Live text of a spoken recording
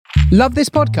Love this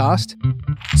podcast?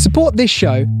 Support this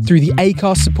show through the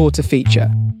Acast supporter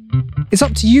feature. It's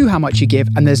up to you how much you give,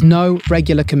 and there's no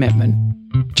regular commitment.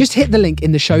 Just hit the link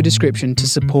in the show description to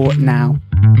support now.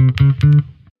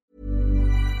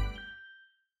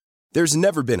 There's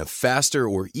never been a faster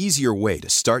or easier way to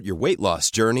start your weight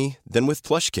loss journey than with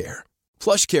PlushCare.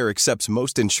 PlushCare accepts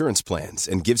most insurance plans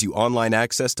and gives you online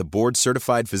access to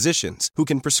board-certified physicians who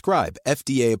can prescribe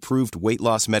FDA-approved weight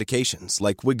loss medications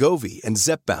like Wegovy and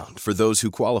Zepbound for those who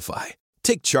qualify.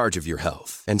 Take charge of your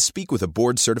health and speak with a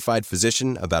board-certified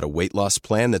physician about a weight loss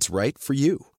plan that's right for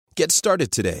you. Get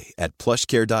started today at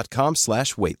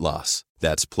plushcare.com/weight-loss.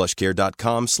 That's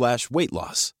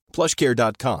plushcare.com/weight-loss.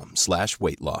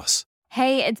 plushcare.com/weight-loss.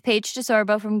 Hey, it's Paige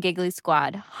DeSorbo from Giggly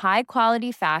Squad. High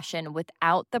quality fashion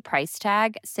without the price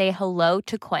tag. Say hello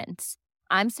to Quince.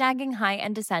 I'm snagging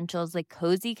high-end essentials like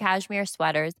cozy cashmere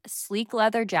sweaters, sleek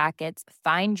leather jackets,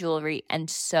 fine jewelry, and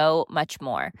so much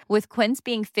more. With Quince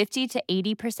being 50 to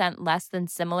 80% less than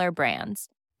similar brands.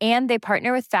 And they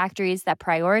partner with factories that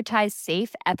prioritize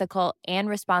safe, ethical, and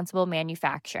responsible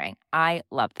manufacturing. I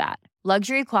love that.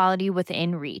 Luxury quality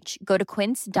within reach. Go to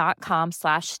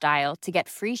quince.com/style to get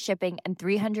free shipping and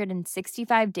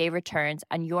 365-day returns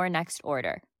on your next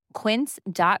order.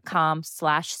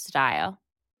 Quince.com/style.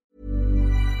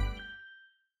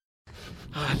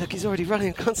 Oh, look, he's already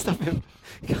running. Can't stop him.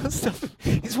 Can't stop him.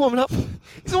 He's warming up.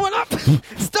 He's warming up.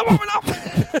 Stop warming up.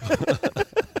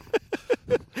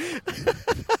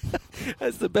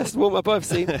 That's the best warm-up I've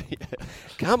seen. Yeah.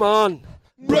 Come on.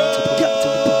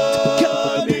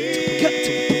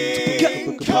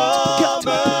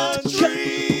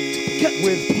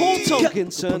 With Paul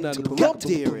Tonkinson and Rob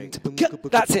Deering.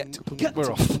 That's it.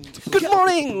 We're off. Good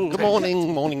morning. Good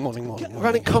morning.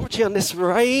 Running commentary on this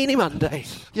rainy Monday.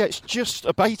 Yeah, it's just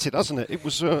abated, hasn't it? It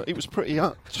was pretty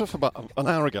tough about an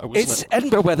hour ago, wasn't it? It's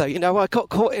Edinburgh weather, you know. I got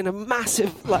caught in a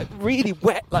massive, really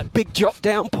wet, big drop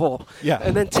downpour. Yeah.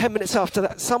 And then 10 minutes after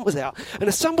that, the sun was out. And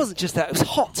the sun wasn't just out, it was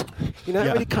hot. You know,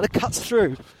 It really kind of cuts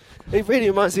through. It really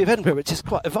reminds me of Edinburgh, which is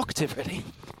quite evocative, really.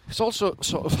 It's also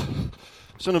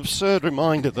it's an absurd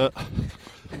reminder that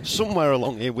somewhere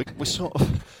along here we're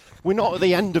not at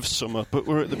the end of summer, but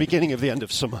we're at the beginning of the end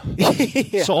of summer.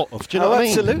 Yeah. Sort of. Do you know what I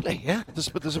mean? Absolutely, yeah. There's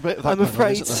a bit of that. I'm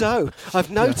afraid so.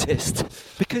 I've noticed,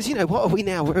 because, what are we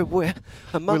now? We're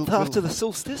a month after the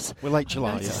solstice. We're late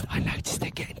July, I noticed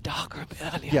they're getting darker a bit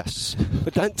earlier. Yes.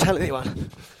 But don't tell anyone.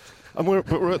 And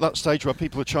we're at that stage where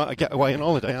people are trying to get away on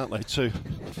holiday, aren't they,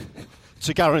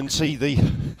 to guarantee the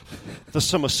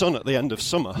summer sun at the end of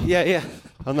summer. Yeah.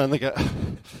 And then they get...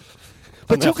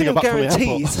 But talking of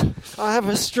guarantees, I have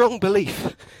a strong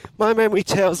belief. My memory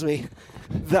tells me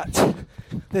that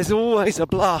there's always a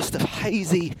blast of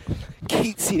hazy,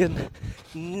 Keatsian,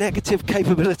 negative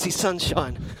capability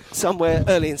sunshine somewhere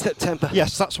early in September.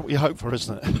 Yes, that's what you hope for,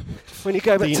 isn't it? When you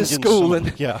go back to school summer.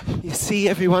 and Yeah. you see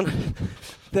everyone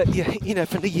that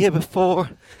from the year before,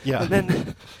 Yeah. and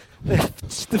then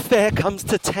the fair comes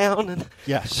to town, and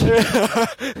Yes.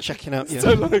 checking out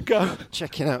so long ago.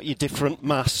 Checking out your different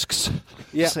masks.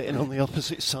 Yeah. Sitting on the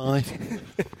opposite side.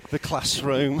 The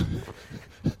classroom.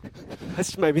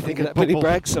 That's made me think of that Billy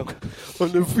Bragg song. I'll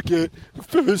never forget the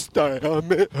first day I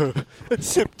met her. And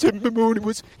September morning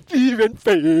was clear and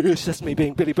fresh. That's me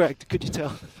being Billy Bragg. Could you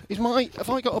tell? Is my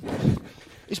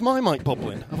mic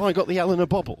bobbling? Have I got the Eleanor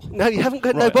bobble? No, you haven't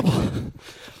got Right. no bubble.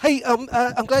 Hey,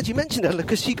 I'm glad you mentioned Ella,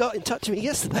 because she got in touch with me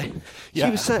yesterday. Yeah.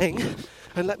 She was saying,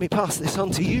 and let me pass this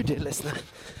on to you, dear listener,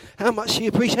 how much she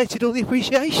appreciated all the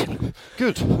appreciation.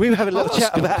 Good. We were having a little that's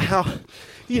chat good. about how,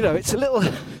 it's a little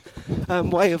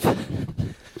way of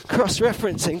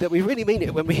cross-referencing that we really mean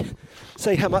it when we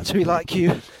say how much we like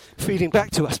you feeding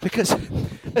back to us, because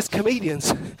as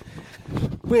comedians,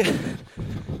 we're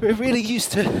really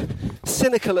used to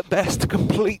cynical at best,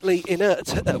 completely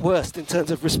inert at worst in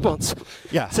terms of response.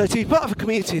 Yeah. So to be part of a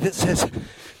community that says,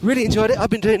 really enjoyed it, I've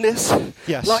been doing this,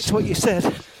 Yes. liked what you said,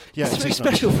 Yeah, it's it very is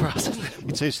special nice. for us, isn't it?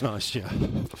 It is nice, yeah.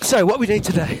 So what we need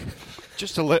today?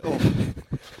 Just a little...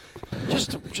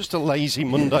 Just a lazy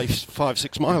Monday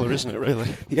 5-6 miler, isn't it, really?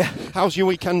 Yeah. How's your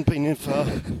weekend been for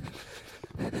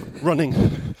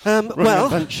running Well,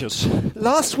 adventures?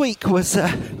 last week was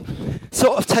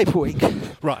sort of taper week.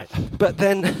 Right. But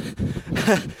then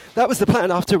that was the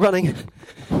plan after running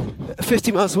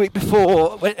 50 miles a week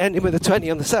before, ending with a 20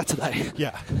 on the Saturday.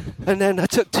 Yeah. And then I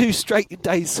took 2 straight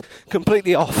days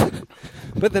completely off.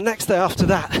 But the next day after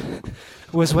that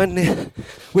was when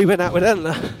we went out with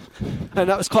Eleanor, and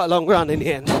that was quite a long run in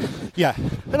the end. Yeah.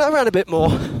 And I ran a bit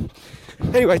more.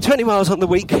 Anyway, 20 miles on the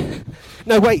week.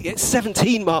 No, wait, it's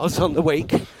 17 miles on the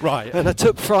week. Right. And I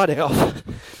took Friday off.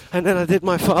 And then I did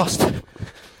my fast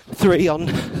 3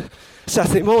 on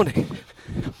Saturday morning.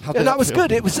 And that was feel?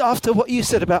 good. It was after what you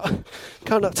said about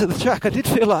coming up to the track. I did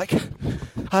feel like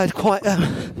I had quite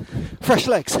fresh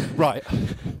legs. Right.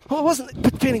 Well, I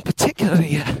wasn't feeling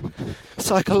particularly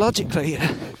psychologically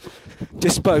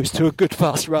disposed to a good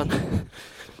fast run.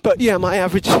 But yeah, my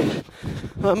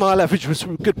mile average was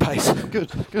good pace.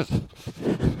 Good.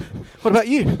 What about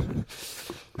you?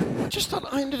 Just that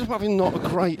I ended up having not a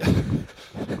great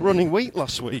running week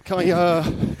last week.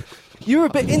 You were a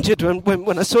bit injured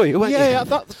when I saw you, weren't you? Yeah,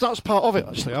 that's part of it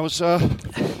actually. I was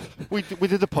we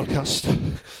did the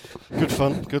podcast. Good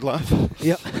fun, good laugh.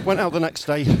 Yep. Went out the next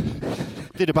day,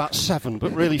 did about 7,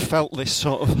 but really felt this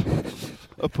sort of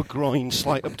upper groin,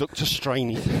 slight abductor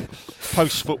strainy,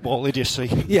 post-football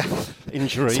idiocy. Yeah.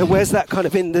 Injury. So where's that kind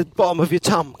of in the bottom of your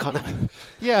tum, kind of?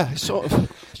 Yeah, sort of.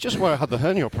 It's just where I had the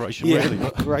hernia operation, Yeah, really.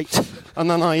 But, great. and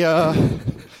then I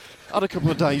had a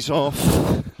couple of days off.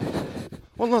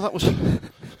 Well, no, that was...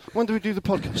 When did we do the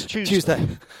podcast? Tuesday.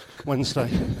 Wednesday.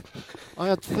 I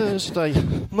had Thursday...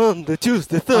 Monday,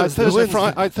 Tuesday, Thursday, Wednesday.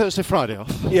 I had Thursday, Friday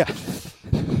off. Yeah.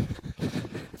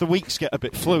 The weeks get a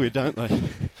bit fluid, don't they?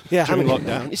 Yeah, During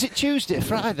lockdown. Is it Tuesday,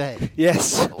 Friday?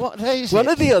 Yes. What day is One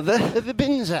it? or the other. Are the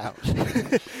bins out?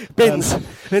 Bins.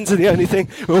 Bins are the only thing.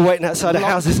 We're waiting outside of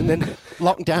houses and then...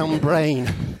 Lockdown brain.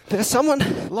 There's someone...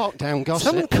 Lockdown gossip.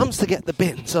 Someone comes to get the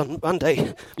bins on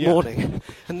Monday morning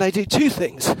and they do 2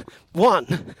 things.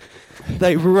 One,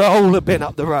 they roll a bin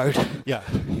up the road. Yeah.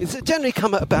 It's generally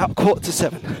come at about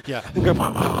 6:45. Yeah. And go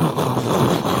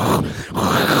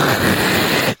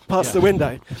past the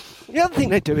window. The other thing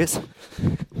they do is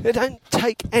they don't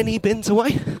take any bins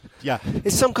away. Yeah.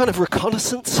 It's some kind of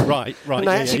reconnaissance. Right. And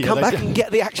they actually come back and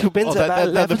get the actual bins at about they're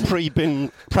 11. the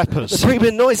pre-bin preppers. The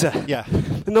pre-bin noiser. Yeah.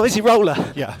 The noisy roller.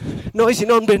 Yeah. Noisy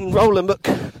non-bin roller muck.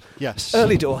 Yes.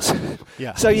 Early doors.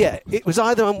 Yeah. So yeah, it was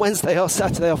either on Wednesday or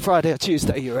Saturday or Friday or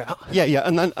Tuesday you were out. Yeah,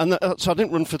 and then so I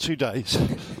didn't run for 2 days,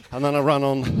 and then I ran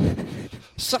on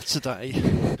Saturday,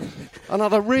 and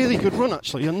had a really good run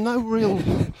actually, and no real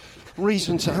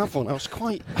reason to have one. I was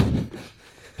quite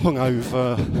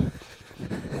hungover,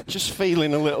 just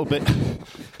feeling a little bit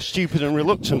stupid and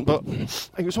reluctant, but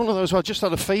it was one of those where I just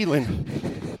had a feeling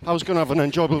I was going to have an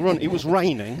enjoyable run. It was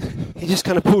raining. You just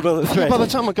kind of pulled on the thread. By the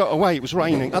time I got away, it was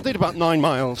raining. I did about 9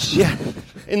 miles. Yeah.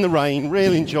 In the rain,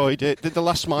 really enjoyed it. Did the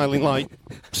last mile in like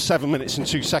 7 minutes and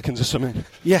 2 seconds or something.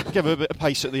 Yeah. Gave it a bit of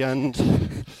pace at the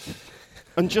end.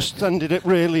 And just ended it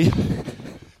really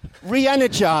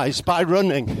re-energised by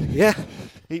running. Yeah.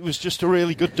 It was just a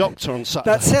really good doctor on Saturday.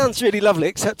 That sounds really lovely,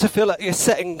 except to feel like you're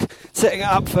setting it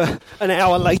up for an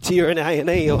hour later you're in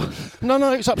A&E or...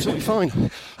 No, it's absolutely fine.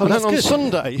 Oh, and that's then on good.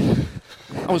 Sunday,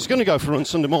 I was going to go for a run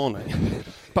Sunday morning,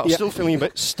 but I was Yeah. still feeling a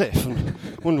bit stiff and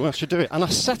wondering if I should do it. And I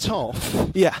set off,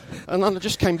 Yeah. and then I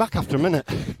just came back after a minute.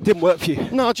 Didn't work for you.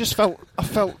 No, I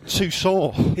felt too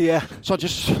sore. Yeah. So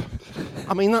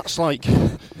that's like,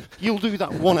 you'll do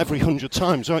that one every 100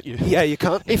 times, aren't you? Yeah, you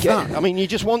can't.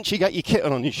 Once you get your kit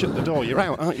on, you shut the door, you're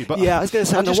out, aren't you? But yeah, I was going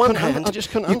to say, on the one hand, I just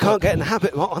couldn't you handle can't it. get in the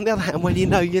habit. On the other hand, when you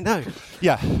know, you know.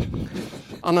 Yeah.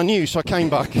 And I knew, so I came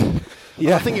back.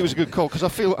 Yeah. I think it was a good call because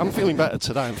I'm feeling better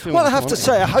today. Well, I have to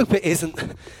say, I hope it isn't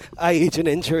age and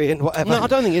injury and whatever. No, I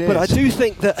don't think it is. But I do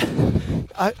think that,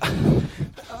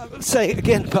 I'll say it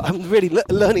again, but I'm really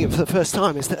learning it for the first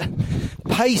time, is that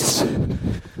pace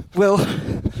will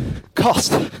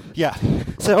cost. Yeah.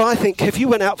 So I think if you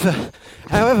went out for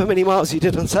however many miles you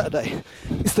did on Saturday,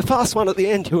 it's the fast one at the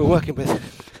end you were working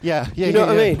with. Yeah. You know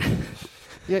what I mean?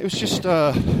 Yeah, it was just,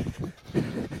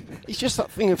 it's just that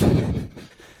thing of,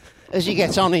 as you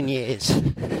get on in years,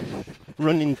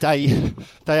 running day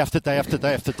after day after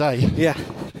day after day. Yeah.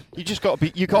 You just got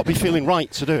to be feeling right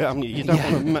to do it, haven't you? You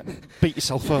don't want to beat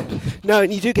yourself up. No,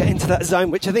 and you do get into that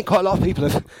zone, which I think quite a lot of people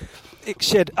have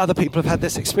shared. Other people have had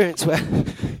this experience where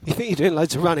you think you're doing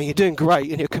loads of running, you're doing great,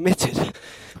 and you're committed,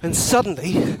 and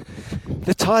suddenly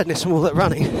the tiredness from all that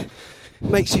running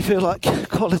makes you feel like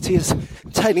quality is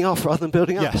tailing off rather than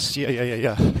building up. Yes,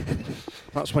 yeah.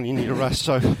 That's when you need a rest.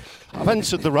 So I've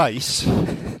entered the race,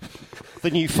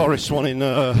 the New Forest one in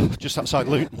just outside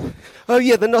Luton. Oh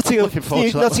yeah, the Nottingham New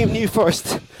Forest.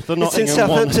 The it's in Nottingham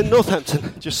Southampton, one,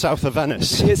 Northampton. Just south of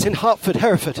Venice. It's in Hertford,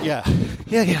 Hereford. Yeah.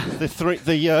 Yeah.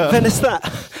 Venice that.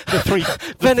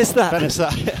 Venice that.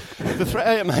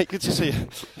 Venice mate, good to see you.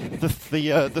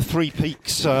 The Three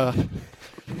Peaks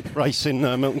race in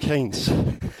Milton Keynes.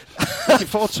 Looking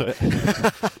forward to it.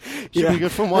 Should be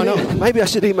good fun. Why not? Maybe I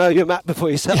should email you a map before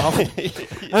you set off.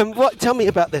 Tell me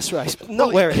about this race.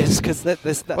 Not where it is, because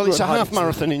there's that. Well, it's a half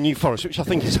marathon in New Forest, which I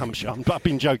think is Hampshire. I've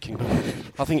been joking, but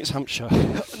I think it's Hampshire.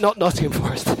 Not Nottingham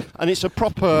Forest. And it's a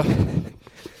proper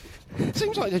It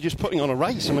seems like they're just putting on a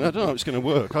race. I mean, I don't know how it's going to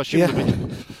work. I assume there'll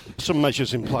be some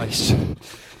measures in place.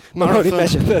 Marathon,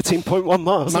 measure 13.1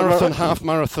 miles. Marathon, half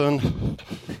marathon,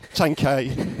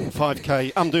 10k,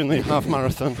 5k. I'm doing the half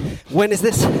marathon. When is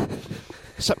this?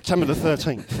 September the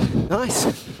 13th. Nice.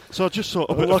 So I just thought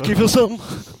lucky for some.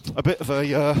 A bit of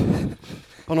an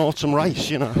autumn race,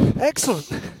 you know. Excellent.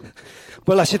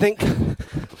 Well, I should think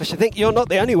you're not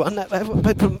the only one.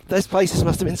 Those places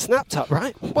must have been snapped up,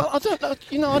 right? Well, I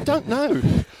don't know.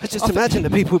 I just imagine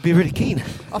that people would be really keen.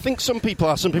 I think some people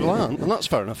are, some people aren't, and that's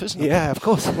fair enough, isn't it? Yeah, of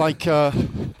course. Like,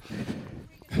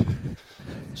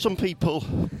 some people...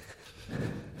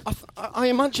 I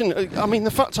imagine, I mean,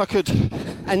 the fact I could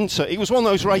enter... It was one of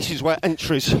those races where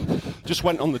entries just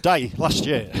went on the day last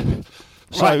year.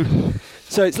 So... Right.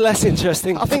 So it's less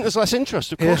interesting. I think there's less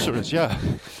interest, of course there is, yeah.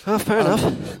 Oh, fair enough.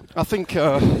 I think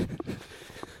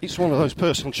it's one of those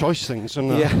personal choice things,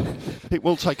 and it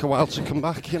will take a while to come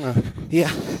back, you know. Yeah.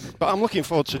 But I'm looking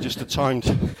forward to just a timed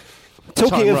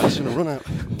race and a run out.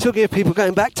 Talking of people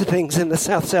going back to things in the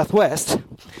southwest,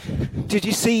 did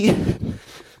you see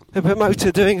a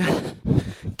promoter doing a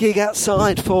gig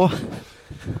outside for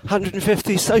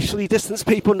 150 socially distanced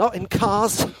people, not in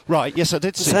cars? Right, yes, I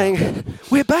did see saying, that.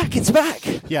 We're back, it's back.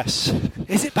 Yes.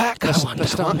 Is it back? They're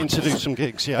starting to do some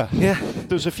gigs, yeah. Yeah.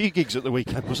 There was a few gigs at the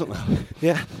weekend, wasn't there?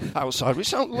 Yeah. Outside,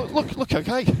 which look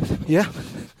okay. Yeah.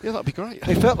 Yeah, that'd be great.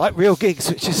 They felt like real gigs,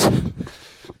 which is...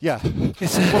 Yeah.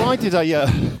 Well, I did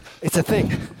it's a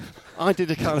thing. I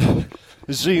did a kind of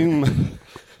Zoom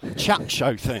chat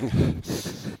show thing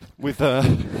with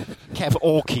Kev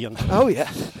Orkian. Oh, yeah.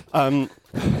 And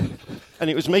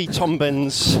it was me, Tom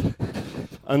Benz,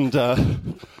 and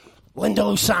Linda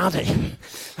Lusardi.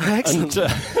 Excellent.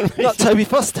 Not Toby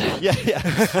Foster. Yeah.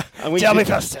 And Toby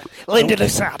Foster. Linda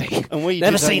Lusardi. And we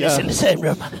never seen us in the same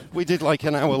room. We did like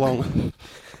an hour-long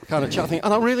kind of chat thing,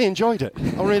 and I really enjoyed it.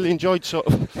 I really enjoyed sort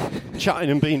of chatting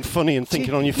and being funny and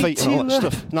thinking on your feet and all that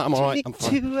stuff. No, I'm all right. I'm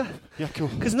fine. Yeah, cool.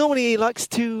 Because normally he likes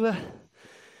to...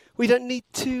 we don't need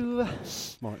to...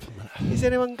 All right for a minute. Is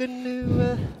anyone going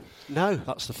to... No.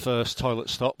 That's the first toilet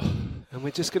stop. And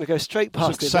we're just going to go straight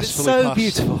past it. It's Successfully so passed.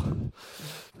 Beautiful.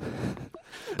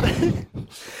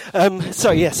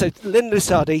 So Linda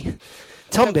Lusardi,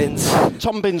 Tom Binns.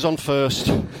 Tom Binns on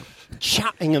first,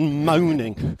 chatting and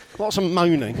moaning. Lots of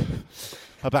moaning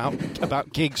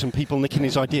about gigs and people nicking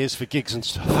his ideas for gigs and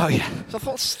stuff. Oh, yeah. So I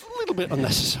thought it's a little bit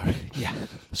unnecessary. Yeah.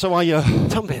 So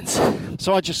Tom Binns.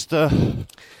 So I just...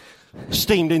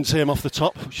 steamed into him off the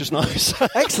top, which is nice.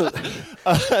 Excellent.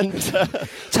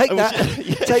 Take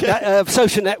that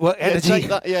social network energy.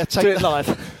 Do it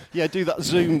live. Yeah, do that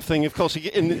Zoom thing. Of course, you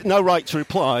get no right to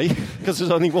reply because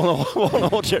there's only one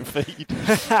audio feed.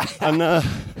 And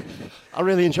I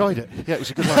really enjoyed it. Yeah, it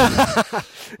was a good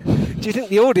laugh. Do you think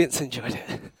the audience enjoyed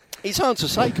it? It's hard to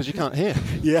say because you can't hear.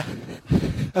 Yeah.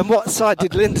 And what side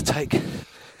did Linda take?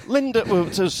 Linda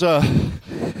was...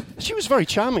 she was very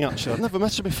charming, actually. I've never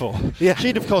met her before. Yeah.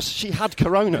 She had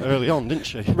corona early on, didn't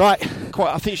she? Right.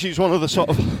 I think she was one of the sort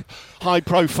of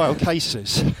high-profile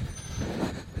cases.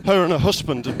 Her and her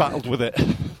husband had battled with it.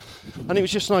 And it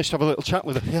was just nice to have a little chat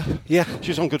with her. Yeah. Yeah.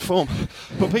 She was on good form.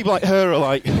 But people like her are,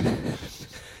 like,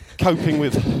 coping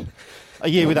with a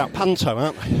year without Panto,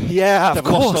 aren't they? Yeah, They've of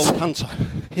course. lost all the Panto.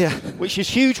 Yeah. Which is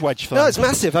huge wedge for them. No, it's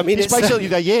massive. I mean, it's basically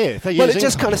their year. Well, it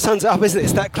just kind of sums it up, isn't it?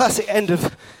 It's that classic end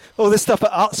of all this stuff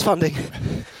at arts funding.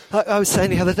 Like I was saying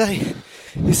the other day,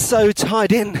 is so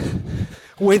tied in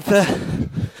with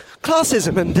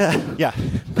classism and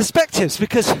perspectives,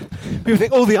 because people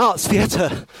think all the arts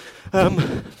theatre,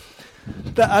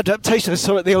 that adaptation I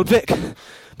saw at the Old Vic.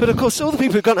 But of course, all the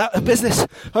people who've gone out of business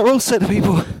are also the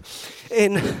people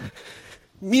in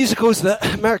musicals that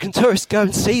American tourists go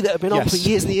and see that have been on for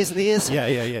years and years and years. Yeah.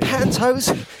 Pantos,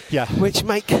 which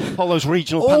make all those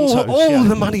regional pantos. All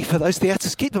the money for those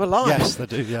theatres, keep them alive. Yes, they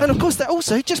do, yeah. And of course, they're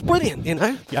also just brilliant, you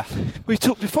know. Yeah. We've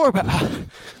talked before about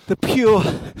the pure,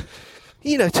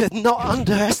 to not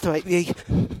underestimate the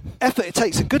effort it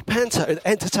takes. A good panto that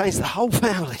entertains the whole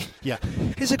family. Yeah.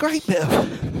 It's a great bit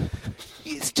of...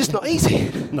 It's just not easy.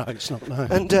 No, it's not, no.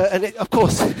 And of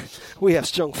course, we have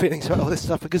strong feelings about all this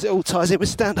stuff because it all ties in with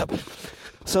stand-up.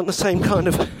 It's on the same kind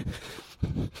of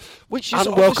which is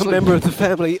unwelcome member of the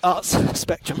family arts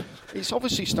spectrum. It's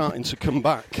obviously starting to come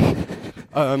back.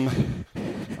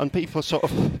 And people are sort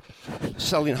of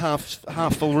selling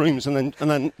half full rooms and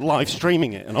then live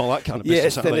streaming it and all that kind of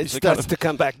business. Yes, then it starts to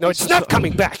come back. No, it's not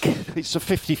coming back. It's a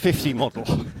 50-50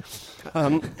 model.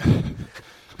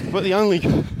 But the only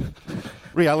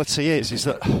reality is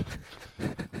that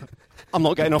I'm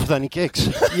not getting offered any gigs.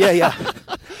 Yeah.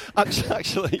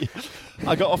 Actually,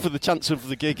 I got offered the chance of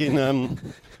the gig in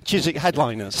Chiswick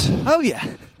headliners. Oh, yeah.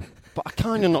 But I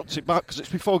kind of knocked it back because it's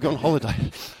before I go on holiday.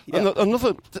 Yeah. And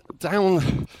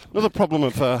another problem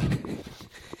of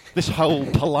this whole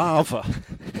palaver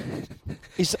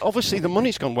is that obviously the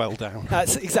money's gone well down.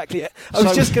 That's exactly it. I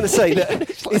was just going to say that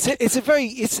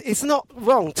it's it's not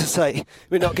wrong to say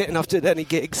we're not getting off to any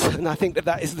gigs, and I think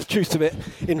that is the truth of it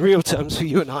in real terms for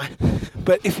you and I.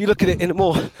 But if you look at it in a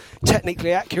more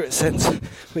technically accurate sense,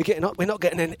 we're not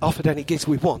getting offered any gigs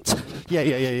we want. Yeah.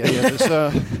 There's,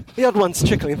 the odd one's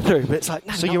trickling through, but it's like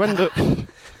no. So you end up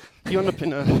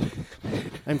in an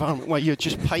environment where you're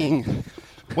just paying.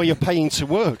 Where you're paying to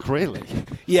work, really.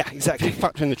 Yeah, exactly.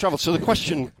 Factor in the travel. So the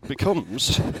question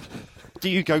becomes, do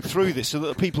you go through this so that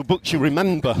the people booked you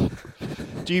remember?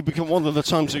 Do you become one of the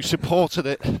times who supported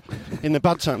it in the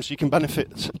bad times so you can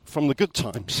benefit from the good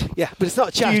times? Yeah, but it's not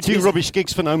a charity. Do you do rubbish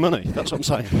gigs for no money? That's what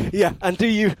I'm saying. Yeah, and do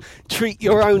you treat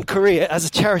your own career as a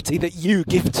charity that you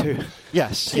give to?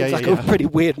 Yes. Seems like a pretty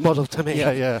weird model to me.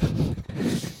 Yeah.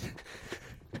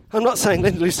 I'm not saying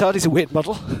Linda Lusardi's a weird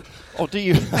model. Or do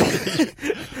you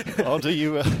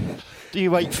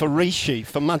wait for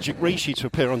Magic Rishi to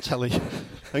appear on telly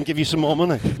and give you some more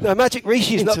money? No, Magic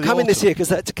Rishi's not coming this year because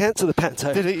they had to cancel the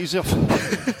panto. Did it? He's off.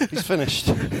 He's finished.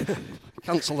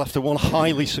 Cancelled after one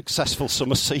highly successful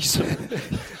summer season.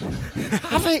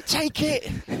 Have it, take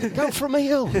it. Go for a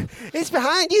meal. It's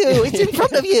behind you. It's in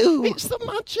front of you. It's the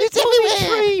magic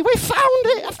tree. We found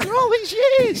it after all these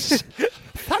years.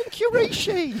 Thank you,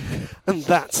 Rishi. And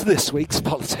that's this week's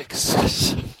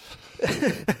politics.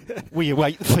 We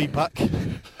await the feedback.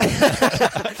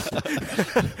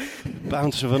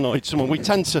 Bound to have annoyed someone. We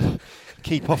tend to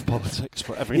keep off politics,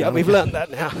 but every now and we've again learnt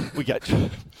that now. We get,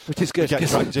 which is good. We get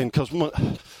dragged in because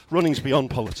running's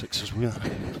beyond politics, as we know.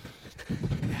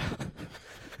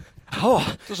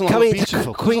 Oh, doesn't coming look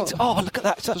beautiful. to Queen's. Oh, look at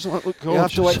that! Doesn't that look gorgeous? You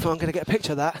have to wait for. I'm going to get a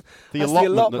picture of that. The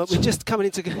allotment. We're just coming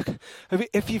into.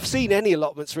 If you've seen any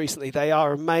allotments recently, they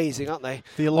are amazing, aren't they?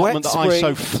 The allotment Wet that spring. I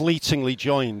so fleetingly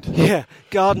joined. Yeah,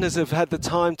 gardeners have had the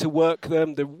time to work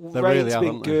them. The They rain's really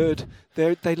been good.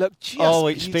 They look just. Oh,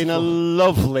 it's beautiful. been a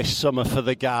lovely summer for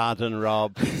the garden,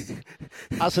 Rob.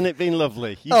 Hasn't it been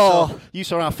lovely? You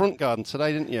saw our front garden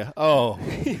today, didn't you? Oh.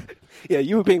 Yeah,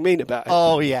 you were being mean about it.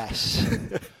 Oh, yes.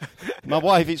 My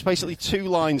wife, it's basically 2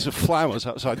 lines of flowers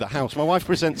outside the house. My wife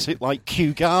presents it like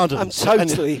Kew Gardens.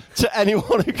 To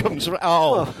anyone who comes around.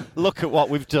 Oh, look at what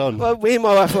we've done. Well, me and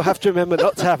my wife will have to remember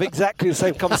not to have exactly the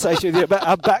same conversation with you about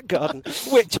our back garden,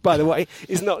 which, by the way,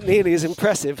 is not nearly as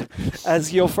impressive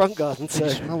as your front garden. So.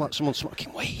 You smell like someone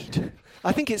smoking weed.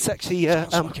 I think it's actually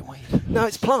smoking weed. No,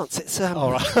 it's plants. It's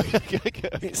all right.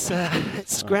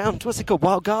 it's ground. What's it called?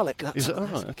 Wild garlic. That's Is it? All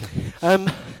right. Okay.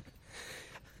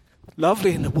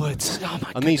 Lovely in the woods. Oh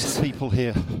my! And these are people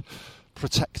here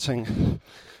protecting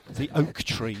the oak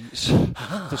trees.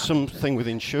 There's something with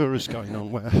insurers going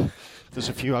on where there's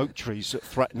a few oak trees that are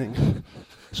threatening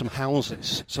some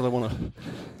houses, so they want to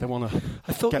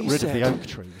get rid of the oak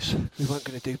trees. We weren't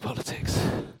going to do politics.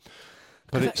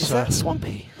 But is that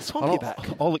Swampy back?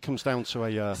 All it comes down to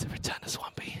it's a return of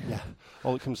Swampy. Yeah.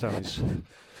 All it comes down is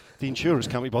the insurers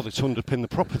can't be bothered to underpin the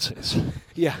properties.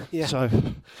 Yeah. So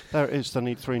there it is. They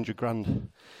need 300 grand.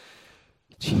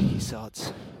 Jeez,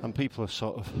 odds. And people are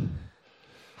sort of.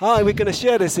 Hi, we're going to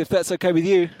share this if that's okay with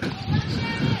you.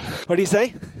 What do you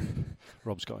say?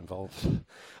 Rob's got involved.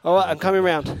 All right, I'm coming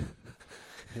round.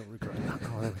 He'll regret that.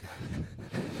 Oh, there we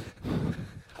go.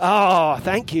 Oh,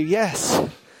 thank you. Yes.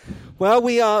 Well,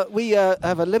 we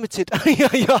have a limited.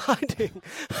 You're hiding.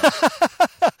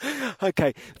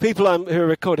 Okay, people who are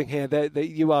recording here,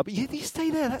 you are, but you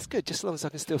stay there. That's good. Just as long as I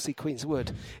can still see Queen's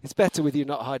Wood, it's better with you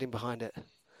not hiding behind it.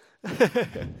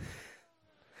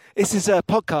 This is a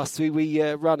podcast we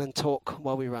run and talk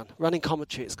while we run. Running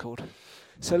Commentary, it's called.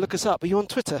 So look us up. Are you on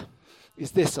Twitter? Is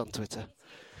this on Twitter?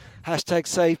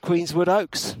 #Save Queenswood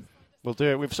Oaks. We'll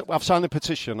do it. I've signed the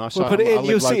petition. We'll put it in.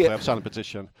 You'll see it. I've signed the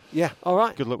petition. Yeah. All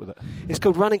right. Good luck with it. It's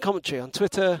called Running Commentary on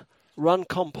Twitter.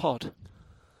 RunCompod.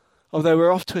 Although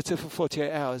we're off Twitter for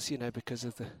 48 hours, because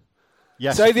of the.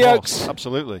 Yes. Save the Oaks.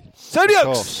 Absolutely. Save the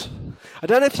Oaks. I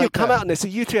don't know if you'll come care. out on this, so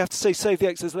you three have to say "Save the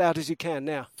Oaks" as loud as you can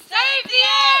now. Save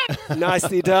the Oaks!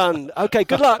 Nicely done. Okay.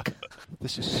 Good luck.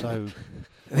 This is so.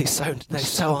 They're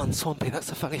so unswampy. That's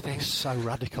the funny thing. So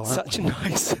radical. Such a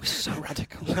nice. So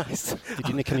radical. Nice. Did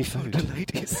you nick any food? The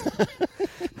ladies.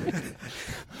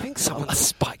 I think someone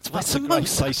spiked my That's a great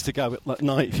samosa. place to go at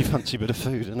night if you fancy a bit of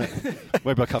food, isn't it?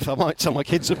 Way back off. I might tell my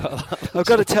kids about that. I've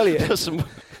got to tell you, There's some.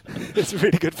 it's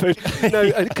really good food.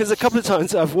 No, because a couple of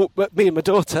times I've walked, me and my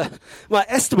daughter, my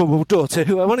estimable daughter,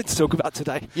 who I wanted to talk about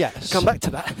today. Yes. Come back to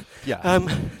that. Yeah.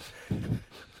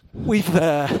 We've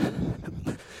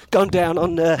gone down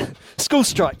on school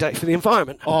strike day for the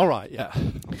environment. All right, yeah.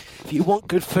 If you want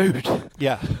good food,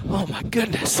 Yeah. oh my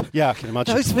goodness. Yeah, I can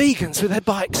imagine. Those vegans with their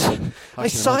bikes, they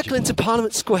cycle into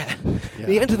Parliament Square at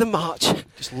the end of the march.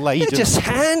 Just laden. They're just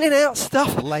handing out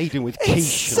stuff. Laden with It's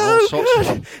quiche so and all sorts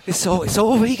good. of... It's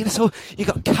all vegan. It's all, you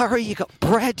got curry, you got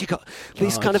bread, you got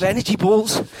these kind of energy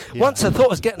balls. Yeah. Once I thought I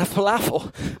was getting a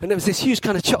falafel, and there was this huge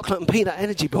kind of chocolate and peanut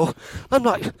energy ball. I'm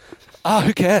like, oh,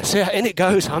 who cares? Yeah, in it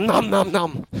goes. Nom, nom,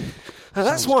 nom. And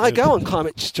that's why I go on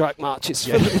climate strike marches.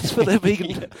 It's for the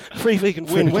vegan, free vegan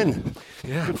food. Win-win.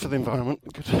 Yeah. Good for the environment.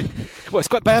 Good. Well, it's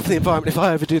quite bad for the environment if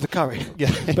I overdo the curry.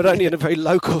 Yeah. But only in a very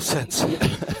local sense.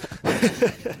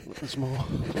 There's more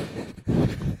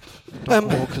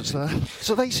dog walkers there.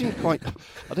 So they seem quite...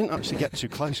 I didn't actually get too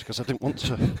close because I didn't want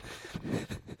to.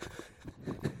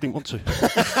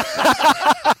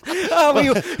 Oh,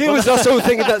 he was also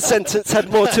thinking that sentence had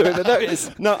more to it than there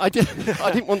is. No, I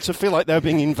didn't want to feel like they were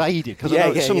being invaded because I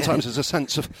know sometimes there's a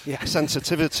sense of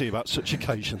sensitivity about such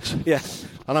occasions. Yeah.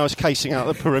 And I was casing out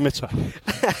the perimeter.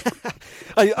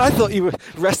 I thought you were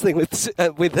wrestling with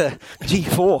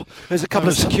G4. There's a couple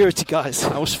of security guys.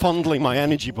 I was fondling my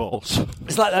energy balls.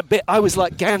 It's like that bit. I was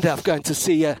like Gandalf going to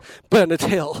see Bernard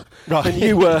Hill, right. And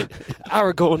you were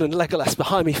Aragorn and Legolas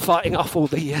behind me fighting off all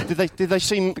the. Did they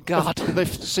seem guard? Did they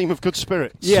seem of good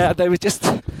spirits? Yeah, they were just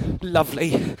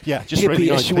lovely. Yeah, just really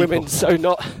nice people. Women. So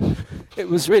not. It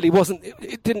was really wasn't.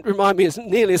 It didn't remind me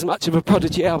nearly as much of a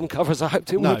Prodigy album cover as I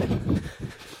hoped it would.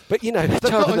 But you know, they've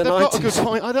child of the 90s. Got a good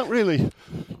point.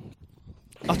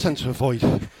 I tend to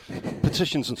avoid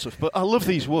petitions and stuff, but I love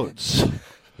these woods.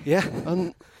 Yeah.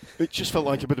 And it just felt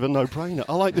like a bit of a no-brainer.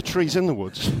 I like the trees in the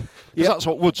woods. Because that's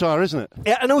what woods are, isn't it?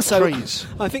 Yeah, and also, trees.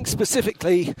 I think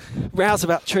specifically, rows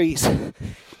about trees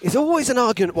is always an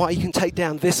argument why you can take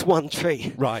down this one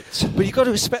tree. Right. But you've got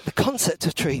to respect the concept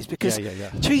of trees, because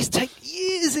trees take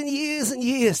years and years and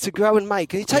years to grow and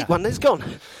make. And you take one, and it's gone.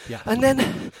 Yeah. And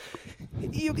then...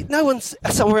 no one's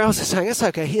somewhere else is saying, it's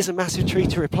okay, here's a massive tree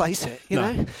to replace it, you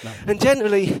know? No. And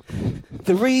generally,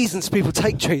 the reasons people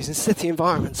take trees in city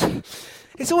environments,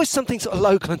 it's always something sort of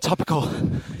local and topical.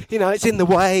 You know, it's in the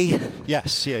way.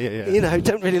 Yes, yeah. You know,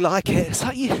 don't really like it. It's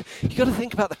like you got to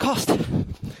think about the cost.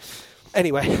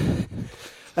 Anyway.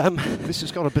 This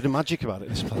has got a bit of magic about it,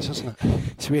 this place, hasn't it?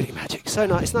 It's really magic. So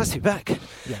nice. It's nice to be back.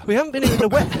 Yeah. We haven't been in the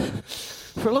wet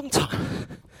for a long time.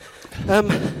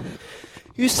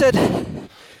 You said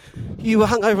you were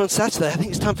hungover on Saturday. I think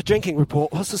it's time for drinking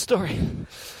report. What's the story?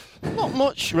 Not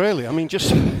much, really. I mean,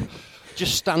 just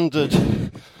standard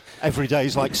every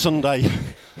day's like Sunday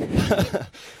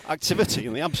activity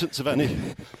in the absence of any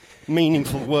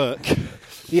meaningful work.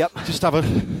 Yep. Just have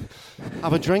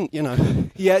a drink, you know.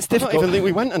 Yeah, it's difficult. I don't even think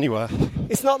we went anywhere.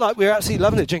 It's not like we're absolutely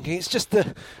loving it drinking. It's just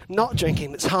the not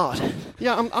drinking that's hard.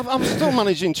 Yeah, I'm still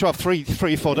managing to have three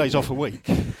or 4 days off a week.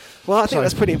 Well, I think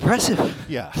that's pretty impressive.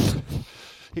 Yeah.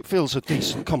 It feels a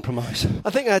decent compromise. I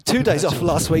think I had 2 days off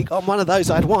last week. On one of those,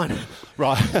 I had wine.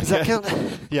 Right. Does that count?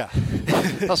 Yeah.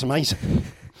 That's amazing.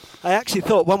 I actually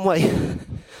thought one way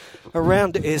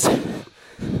around it is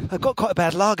I've got quite a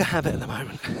bad lager habit at the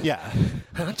moment. Yeah.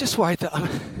 And I'm just worried that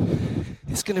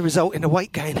it's going to result in a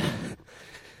weight gain.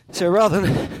 So rather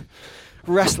than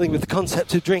wrestling with the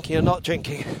concept of drinking or not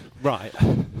drinking, right,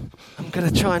 I'm going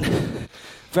to try and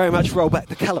very much roll back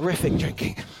the calorific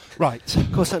drinking. Right.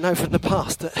 Of course, I know from the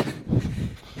past that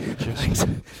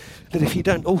if you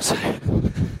don't also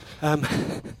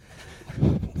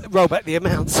roll back the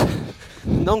amounts,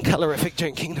 non-calorific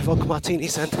drinking, the vodka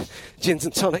martinis and gins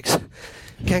and tonics,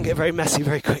 can get very messy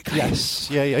very quickly. Yes,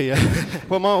 yeah.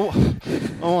 Well, my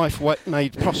wife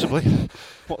made possibly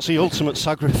what's the ultimate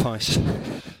sacrifice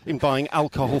in buying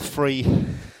alcohol-free.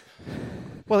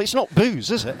 Well, it's not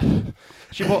booze, is it?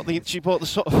 She bought the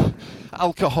sort of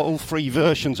alcohol-free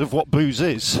versions of what booze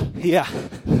is. Yeah.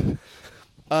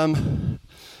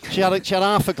 She had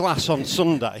half a glass on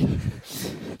Sunday.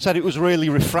 Said it was really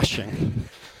refreshing.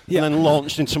 Yeah. And then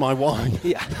launched into my wine.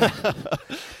 Yeah.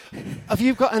 Have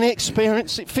you got any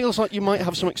experience? It feels like you might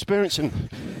have some experience in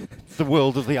the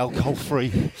world of the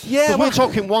alcohol-free. Yeah, we're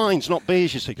talking wines, not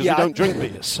beers, you see, because we don't drink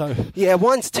beers. So yeah,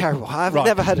 wine's terrible. I've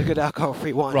never had a good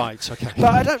alcohol-free wine. Right, okay.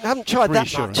 But I haven't tried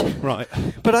that much. Right.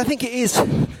 But I think it's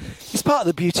part of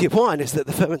the beauty of wine is that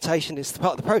the fermentation is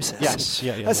part of the process. Yes,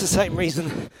 yeah. That's the same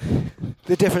reason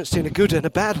the difference between a good and a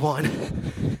bad wine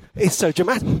is so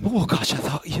dramatic. Oh gosh, I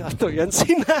thought you hadn't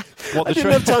seen that. I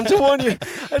didn't have time to warn you.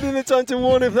 I didn't have time to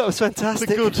warn him. That was fantastic.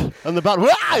 The good and the bad.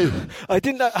 Wow! I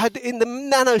didn't know. In the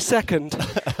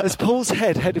nanosecond, as Paul's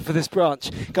head headed for this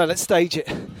branch, go, let's stage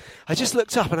it. I just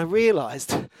looked up and I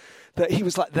realised that he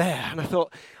was like there, and I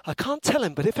thought, I can't tell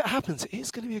him, but if it happens, it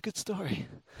is going to be a good story.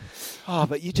 Oh,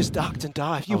 but you just ducked and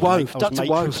dived. You wove, ducked and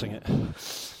wove. It.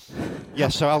 Yeah,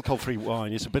 so alcohol-free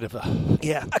wine is a bit of a...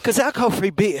 Yeah, because alcohol-free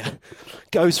beer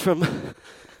goes from,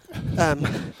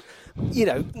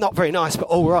 not very nice, but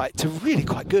all right, to really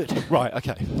quite good. Right,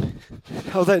 okay.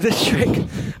 Although this trick,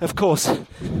 of course,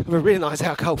 of a really nice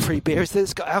alcohol-free beer is that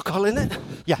it's got alcohol in it.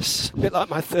 Yes. A bit like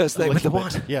my Thursday with the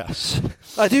wine. Yes.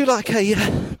 I do like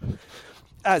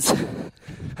as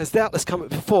doubtless come up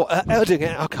before,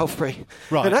 Erdingen alcohol-free.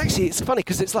 Right. And actually, it's funny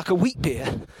because it's like a wheat beer,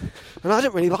 and I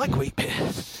don't really like wheat beer.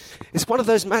 It's one of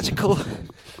those magical,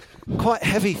 quite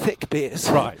heavy, thick beers.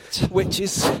 Right. Which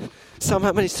is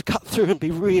somehow managed to cut through and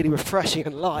be really refreshing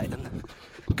and light and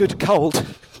good cold,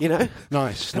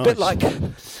 Nice. A bit like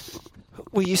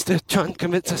we used to try and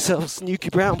convince ourselves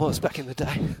Nuki Brown was back in the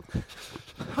day.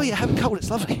 Oh yeah, have it cold, it's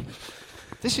lovely.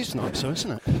 This is nice, though,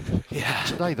 isn't it? Yeah.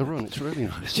 Today, the run, it's really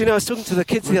nice. Do you know, I was talking to the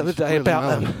kids the other day really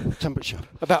about temperature.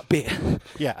 About beer.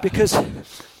 Yeah. Because,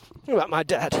 about my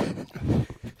dad,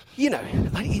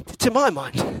 to my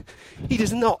mind, he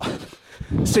does not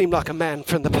seem like a man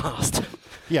from the past.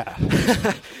 Yeah.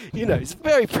 He's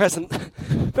very present,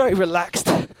 very relaxed,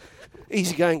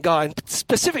 easygoing guy. And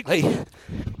specifically,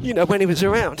 when he was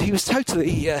around, he was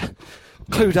totally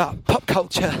clued up, pop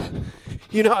culture.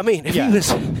 You know what I mean? If he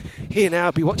was here now,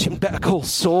 I'd be watching Better Call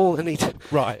Saul, and he'd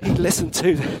listen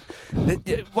to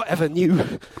whatever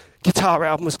new guitar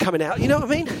album was coming out. You know what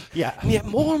I mean? Yeah. And yet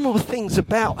more and more things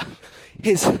about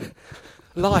his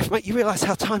life make you realise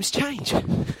how times change.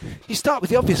 You start with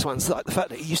the obvious ones, like the fact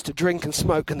that he used to drink and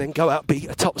smoke and then go out be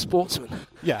a top sportsman.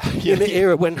 Yeah. In the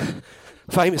era when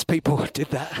famous people did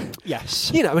that.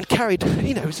 Yes. And carried,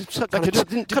 it was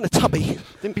kind of tubby.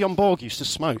 Didn't Bjorn Borg used to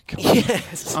smoke?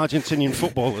 Yes. Argentinian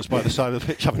footballers by the side of the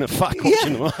pitch having a fat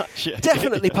watching the match. Yeah.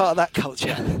 Definitely part of that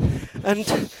culture. And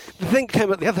the thing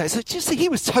came up the other day, so just he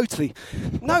was totally,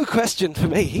 no question for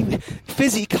me,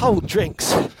 fizzy cold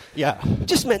drinks. Yeah.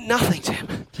 Just meant nothing to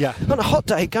him. Yeah. On a hot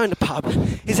day, going to pub,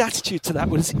 his attitude to that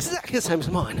was exactly the same as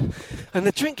mine. And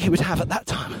the drink he would have at that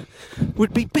time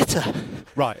would be bitter.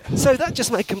 Right. So that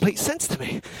just made complete sense to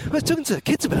me. I was talking to the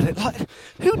kids about it, like,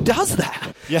 who does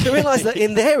that? Yeah. To realise that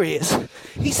in their ears,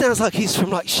 he sounds like he's from,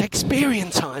 like, Shakespearean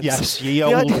times. Yes, ye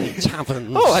old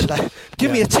taverns. Oh, I'd like,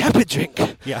 give me a tepid drink.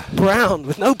 Yeah. Brown,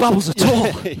 with no bubbles at all.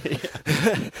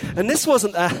 And this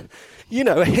wasn't a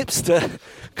hipster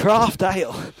craft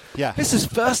ale. Yeah. This is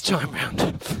first time round.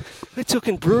 They took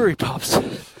in brewery pubs.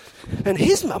 And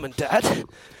his mum and dad,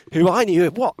 who I knew,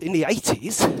 in the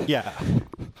 80s, Yeah.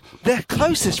 their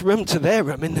closest room to their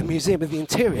room in the Museum of the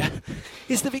Interior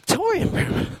is the Victorian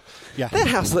room. Yeah. Their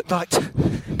house looked like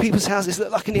people's houses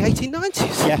looked like in the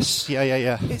 1890s. Yes.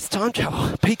 Yeah. It's time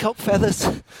travel. Peacock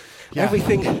feathers. Yeah.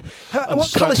 Everything.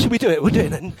 What colour should we do it? We'll do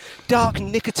it in dark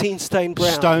nicotine-stained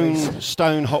brown.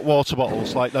 Stone hot water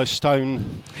bottles, like those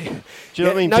stone. Do you know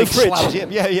what I mean? No Big fridge. Slabs.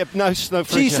 Yeah. No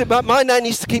fridge. Jeez, but my nan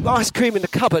used to keep ice cream in the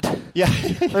cupboard. Yeah.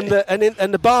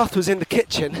 and the bath was in the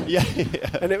kitchen. Yeah.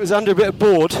 And it was under a bit of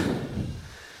board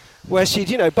where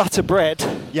she'd, butter bread.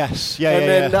 Yes. And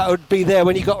then that would be there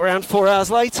when you got around 4 hours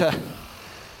later.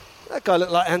 That guy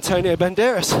looked like Antonio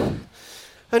Banderas.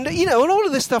 And, and all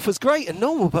of this stuff was great and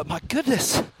normal, but my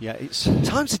goodness. Yeah, it's...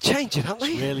 Times are changing, aren't they?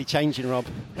 It's really changing, Rob.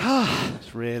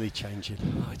 It's really changing.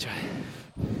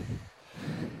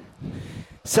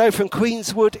 So, from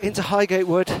Queenswood into Highgate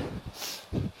Wood.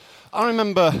 I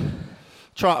remember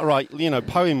trying to write,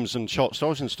 poems and short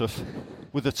stories and stuff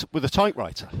with a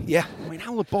typewriter. Yeah. I mean,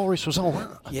 how laborious was all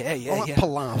that? Yeah. All that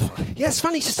palaver. Yeah, it's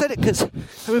funny you said it, because I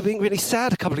remember being really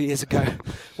sad a couple of years ago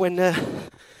when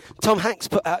Tom Hanks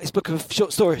put out his book of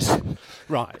short stories.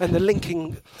 Right. And the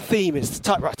linking theme is the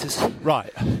typewriters.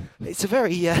 Right. It's a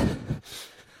very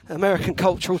American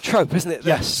cultural trope, isn't it?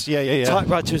 Yes, yeah.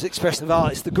 Typewriter is expression of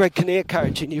art. It's the Greg Kinnear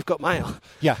carriage in You've Got Mail.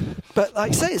 Yeah. But like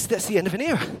I say, that's the end of an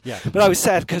era. Yeah. But I was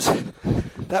sad because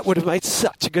that would have made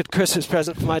such a good Christmas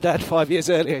present for my dad 5 years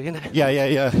earlier,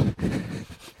 Yeah.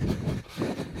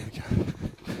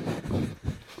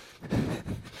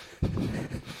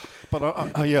 But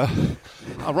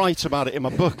I write about it in my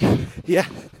book. Yeah.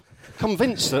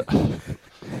 Convinced that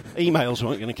emails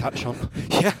weren't going to catch on.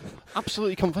 Yeah.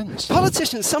 Absolutely convinced.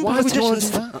 Some Why would you want politicians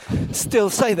to do that? still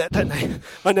say that, don't they?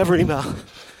 I never email.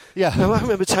 Yeah. No, I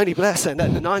remember Tony Blair saying that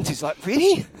in the 90s, like,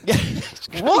 really? Yeah.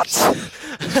 What?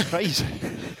 It's crazy.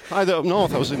 Either up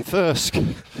north, I was in Thirsk,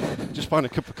 just buying a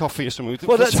cup of coffee or something.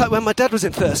 Well, that's like when my dad was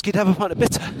in Thirsk, he'd have a pint of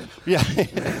bitter. Yeah.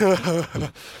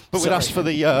 But we'd ask for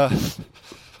the...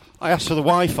 I asked for the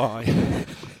Wi-Fi.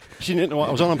 She didn't know what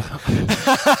I was on about.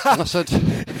 And I said,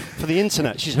 for the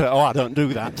internet. She said, I don't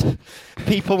do that.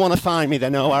 People want to find me, they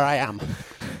know where I am.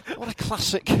 What a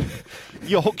classic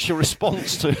Yorkshire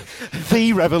response to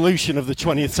the revolution of the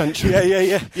 20th century.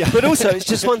 Yeah. But also, it's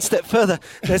just one step further.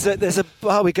 There's a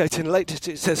bar we go to in the Lake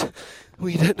District. It says,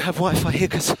 we don't have Wi-Fi here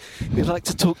because we like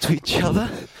to talk to each other.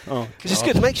 Oh, it's just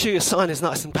good to make sure your sign is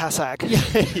nice and passag.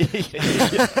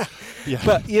 Yeah.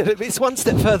 But it's one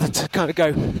step further to kind of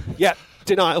go,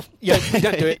 denial. You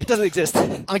don't do it. It doesn't exist.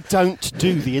 I don't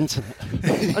do the internet.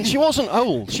 And she wasn't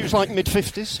old. She was like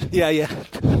mid-50s. Yeah.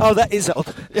 Oh, that is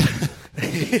old.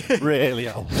 Really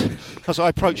old. As I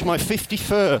approach my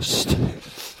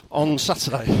 51st on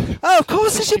Saturday. Oh, of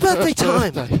course, it's your birthday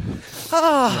time.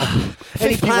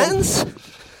 Any 51. plans?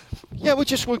 Yeah, we're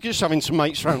just having some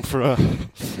mates round for a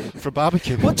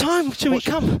barbecue. What time should we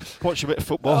come? Watch a bit of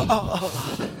football.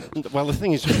 Well, the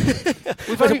thing is,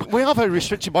 we are very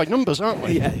restricted by numbers, aren't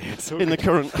we? Yeah. In the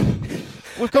current,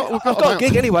 I've got a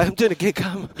gig anyway. I'm doing a gig.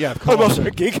 Yeah, I'm also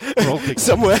a gig. We're all gigs.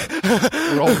 Somewhere.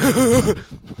 We're all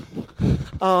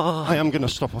I am going to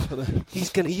stop off at the...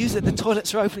 He's going to use it. The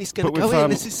toilets are open. He's going to But go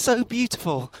in. This is so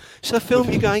beautiful. Shall I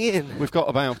film you going in? We've got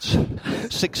about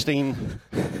 16...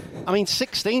 I mean,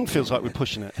 16 feels like we're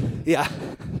pushing it. Yeah.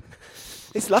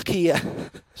 It's lucky.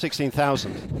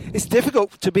 16,000. It's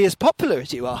difficult to be as popular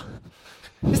as you are,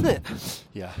 isn't it?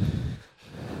 Yeah.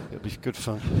 It'll be good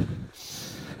fun.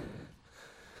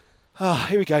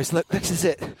 Here he goes. Look, this is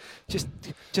it. Just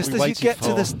as you get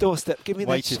to this doorstep, give me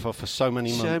that. Waited for so many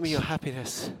months. Show me your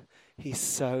happiness. He's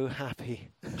so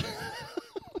happy.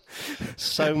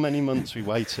 So many months we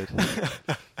waited.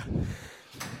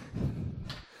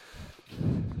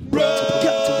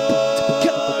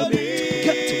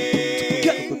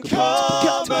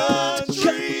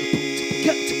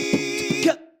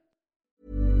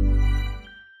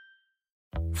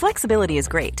 Flexibility is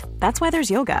great. That's why there's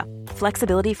yoga.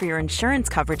 Flexibility for your insurance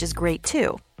coverage is great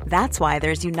too. That's why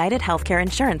there's United Healthcare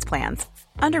Insurance Plans.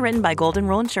 Underwritten by Golden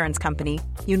Rule Insurance Company,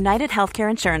 United Healthcare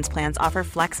Insurance Plans offer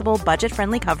flexible,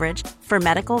 budget-friendly coverage for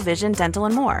medical, vision, dental,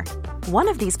 and more. One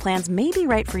of these plans may be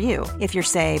right for you if you're,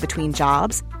 say, between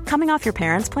jobs, coming off your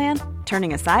parents' plan,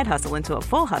 turning a side hustle into a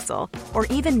full hustle, or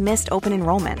even missed open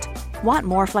enrollment. Want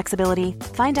more flexibility?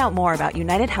 Find out more about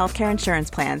United Healthcare Insurance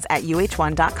Plans at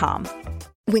uh1.com.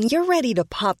 When you're ready to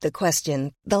pop the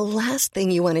question, the last thing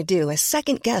you want to do is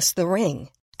second-guess the ring.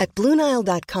 At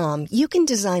BlueNile.com, you can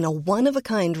design a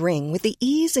one-of-a-kind ring with the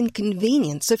ease and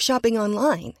convenience of shopping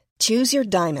online. Choose your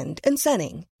diamond and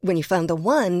setting. When you find the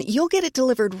one, you'll get it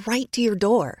delivered right to your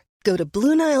door. Go to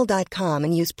BlueNile.com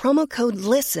and use promo code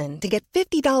LISTEN to get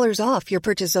 $50 off your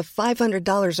purchase of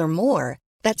 $500 or more.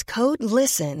 That's code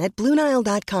LISTEN at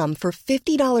BlueNile.com for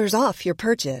 $50 off your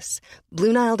purchase.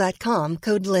 BlueNile.com,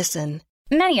 code LISTEN.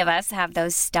 Many of us have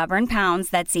those stubborn pounds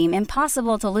that seem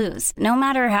impossible to lose, no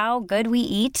matter how good we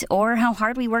eat or how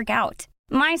hard we work out.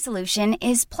 My solution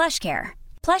is PlushCare.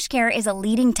 PlushCare is a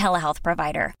leading telehealth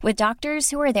provider with doctors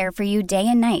who are there for you day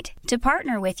and night to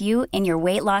partner with you in your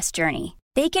weight loss journey.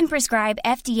 They can prescribe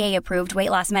FDA-approved weight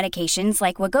loss medications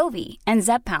like Wegovy and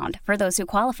Zepbound for those who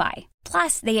qualify.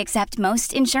 Plus, they accept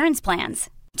most insurance plans.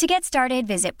 To get started,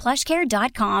 visit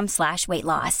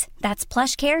plushcare.com/weightloss. That's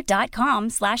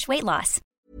plushcare.com/weightloss.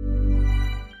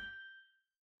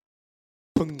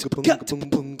 It's going to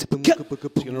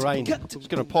rain. It's going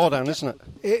to pour down, isn't it?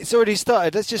 It's already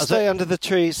started. Let's just stay under the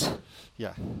trees.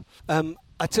 Yeah.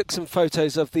 I took some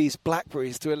photos of these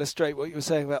blackberries to illustrate what you were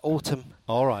saying about autumn.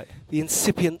 All right. The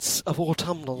incipience of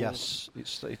autumnal. Yes,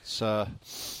 it's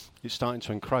starting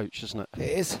to encroach, isn't it?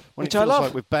 It is. When which it feels I love.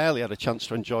 like we've barely had a chance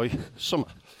to enjoy summer.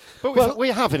 But we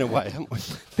have in a way, haven't we?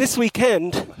 This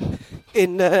weekend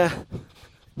in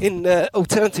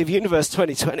Alternative Universe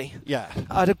 2020, Yeah.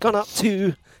 I'd have gone up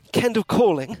to Kendal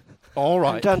Calling. All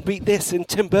right. And done Beat This in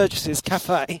Tim Burgess's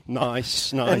cafe.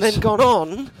 Nice. And then gone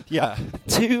on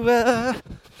to the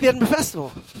Edinburgh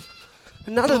Festival.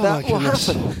 And none of that will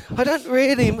happen. I don't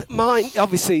really mind.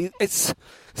 Obviously, it's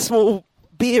small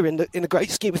beer in the great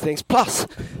scheme of things. Plus,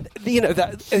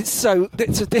 that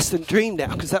it's a distant dream now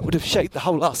because that would have shaped the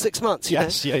whole last 6 months.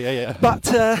 Yes. Yeah. But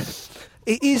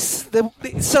it is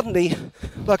suddenly,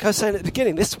 like I was saying at the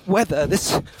beginning, this weather,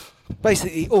 this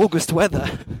basically August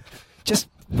weather, just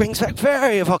brings back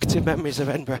very evocative memories of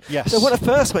Edinburgh. Yes. So when I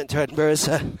first went to Edinburgh as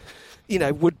a,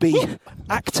 would-be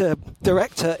actor,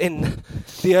 director in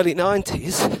the early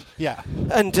 90s. Yeah.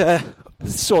 And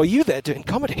saw you there doing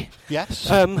comedy. Yes.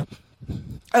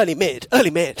 Early mid,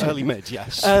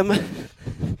 yes.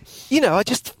 I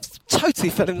just totally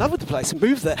fell in love with the place and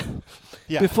moved there.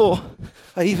 Yeah. Before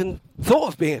I even thought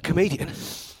of being a comedian.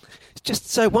 It's just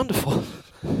so wonderful.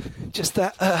 just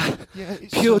that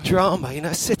pure drama, you know,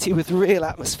 a city with real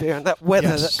atmosphere and that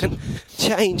weather that can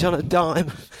change on a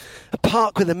dime, a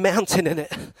park with a mountain in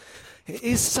it. It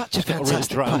is such a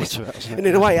fantastic place. And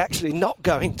in a way, actually not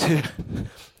going to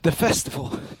the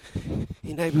festival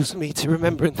enables me to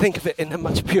remember and think of it in a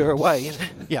much purer way, you know?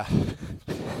 Yeah.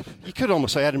 You could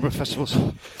almost say Edinburgh Festivals,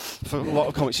 for a lot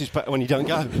of comics, is better when you don't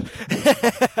go.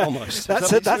 Almost.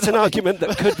 That's an argument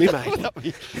that could be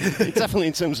made. Definitely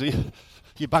in terms of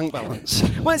your bank balance.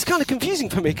 Well, it's kind of confusing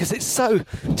for me because it's so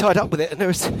tied up with it, and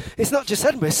it's not just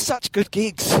Edinburgh, it's such good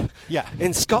gigs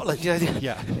in Scotland. You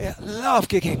know, I love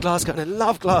gigging in Glasgow, and I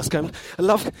love Glasgow. I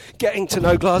love getting to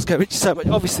know Glasgow, which is so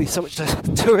much less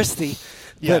touristy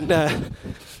than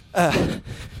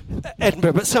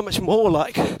Edinburgh, but so much more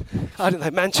like, I don't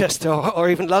know, Manchester or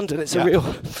even London. It's a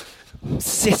real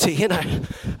city, you know.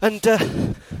 And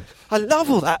I love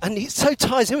all that, and it so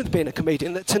ties in with being a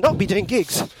comedian that to not be doing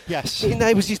gigs it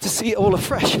enables you to see it all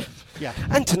afresh. Yeah.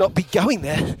 And to not be going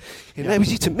there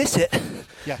enables you to miss it.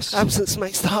 Yes. Absence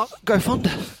makes the heart grow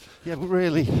fonder. Yeah, but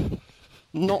really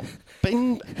not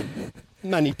been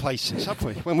many places, have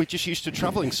we? When we're just used to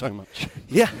travelling so much.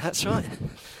 Yeah, that's right.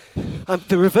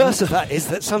 The reverse of that is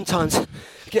that sometimes I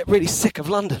get really sick of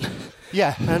London.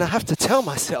 Yeah. And I have to tell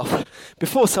myself,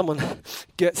 before someone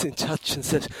gets in touch and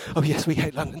says, oh yes, we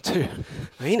hate London too.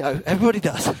 Well, you know, everybody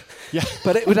does. Yeah.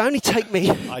 But it would only take me...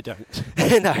 I don't.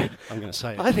 No. I'm going to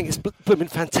say it. I think it's blooming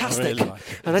fantastic. I really like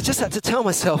it. And I just had to tell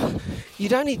myself, you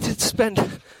don't need to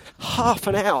spend half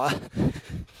an hour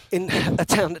in a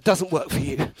town that doesn't work for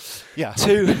you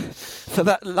for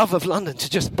that love of London to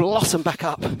just blossom back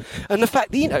up. And the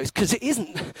fact that, you know, because it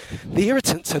isn't, the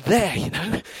irritants are there, you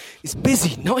know, it's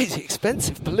busy, noisy,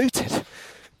 expensive, polluted,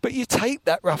 but you take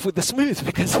that rough with the smooth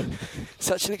because it's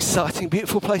such an exciting,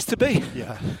 beautiful place to be.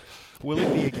 Yeah. Will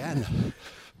it be again?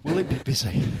 Will it be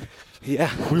busy?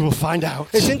 Yeah. We will find out.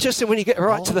 It's interesting when you get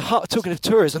right to the heart, talking of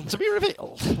tourism. To be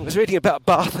revealed. I was reading about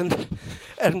Bath and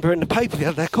Edinburgh in the paper the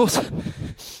other day. Of course,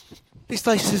 these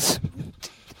places,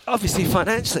 obviously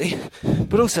financially,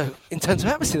 but also in terms of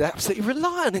atmosphere, they absolutely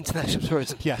rely on international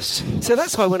tourism. Yes. So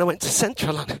that's why when I went to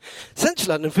Central London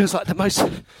feels like the most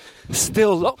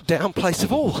still locked down place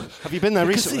of all. Have you been there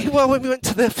recently? Well, when we went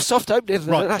to the soft opening of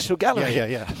the National Gallery,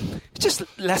 yeah. just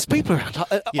less people around,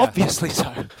 obviously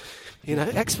so. You know,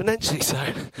 exponentially so.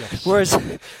 Yes. Whereas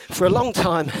for a long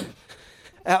time,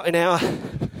 out in our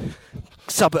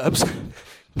suburbs,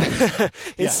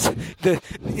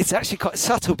 it's actually quite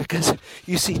subtle because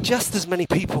you see just as many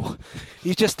people.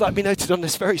 You just, like we noted on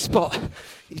this very spot,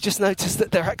 you just notice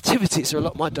that their activities are a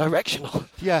lot more directional.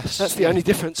 Yes. That's the only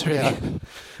difference, really. Yeah.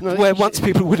 No, where once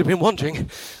people would have been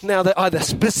wandering, now they're either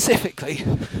specifically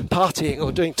partying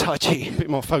or doing Tai Chi. A bit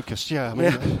more focused, yeah. I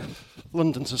mean,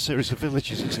 London's a series of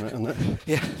villages, isn't it? And they're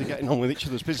getting on with each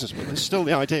other's business, but there's still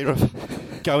the idea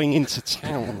of going into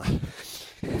town.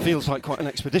 Feels like quite an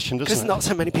expedition, doesn't it? Because not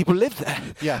so many people live there.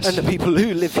 Yes. And the people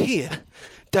who live here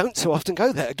don't so often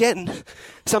go there. Again,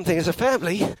 something as a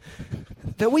family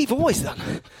that we've always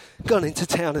done. Gone into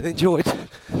town and enjoyed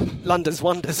London's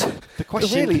wonders. The question...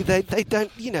 But really, they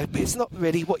don't, you know, it's not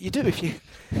really what you do. If you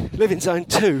live in Zone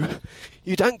 2,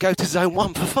 you don't go to Zone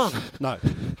 1 for fun. No.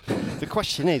 The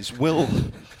question is, will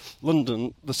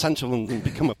London, the central London,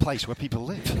 become a place where people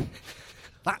live?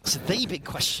 That's the big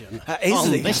question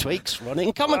on this week's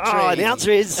Running Commentary. The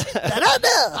answer is, I don't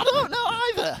know. I don't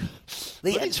know either.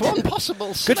 But it's one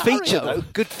possible scenario. Good feature, though.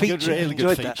 Good feature. Really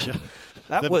good feature.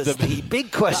 That was the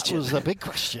big question. That was the big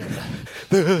question.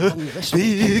 The big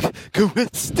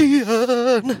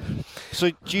question.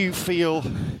 So do you feel,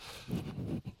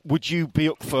 would you be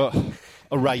up for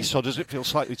a race, or does it feel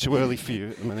slightly too early for you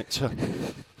at the minute to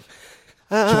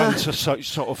enter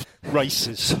sort of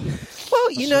races?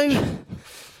 Well, you know,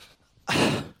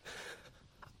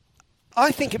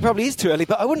 I think it probably is too early,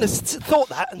 but I wouldn't have thought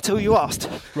that until you asked.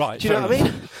 Right. Do you know what I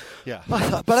mean? Yeah.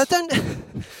 But I don't...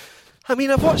 I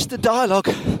mean, I've watched the dialogue,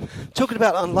 talking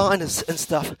about onliners and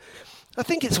stuff. I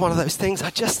think it's one of those things, I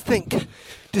just think,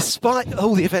 despite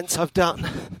all the events I've done,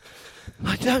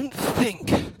 I don't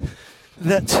think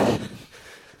that...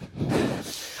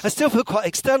 I still feel quite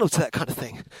external to that kind of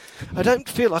thing. I don't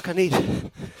feel like I need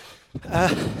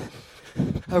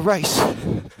a race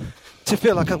to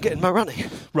feel like I'm getting my running.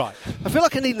 Right. I feel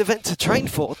like I need an event to train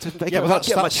for, to make get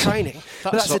my training.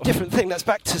 But that's a different thing. That's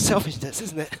back to selfishness,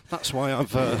 isn't it? That's why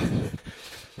I've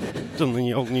done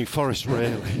the old New Forest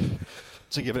rail,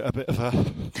 to give it a bit of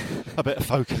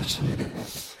focus.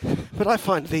 But I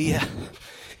find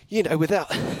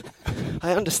without...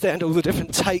 I understand all the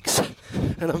different takes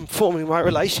and I'm forming my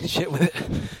relationship with it.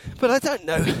 But I don't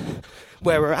know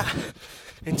where we're at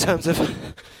in terms of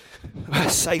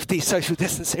safety, social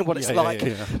distancing, what it's Yeah, like.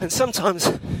 yeah. And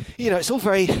sometimes, it's all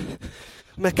very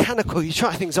mechanical. You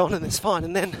try things on and it's fine.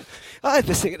 And then I have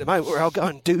this thing at the moment where I'll go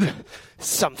and do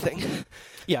something.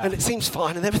 Yeah. And it seems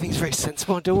fine and everything's very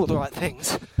sensible. I do all the right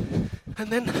things.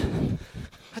 And then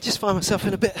I just find myself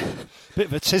in a bit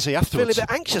of a tizzy afterwards. Feeling a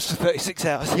bit anxious for 36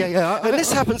 hours. Yeah. And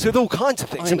this happens with all kinds of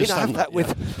things. I have that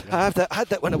with... Yeah. I had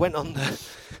that when I went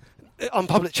on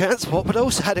public transport, but I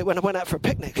also had it when I went out for a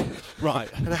picnic.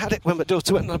 Right. And I had it when my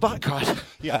daughter went on a bike ride.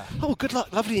 Yeah. Oh, good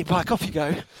luck, lovely new bike, off you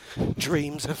go.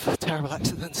 Dreams of terrible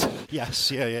accidents.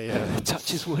 Yes, yeah.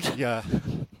 Touches wood. Yeah.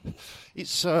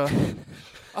 It's...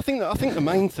 I think the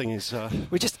main thing is...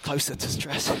 we're just closer to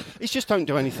stress. It's just don't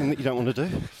do anything that you don't want to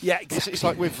do. Yeah, exactly. It's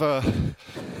like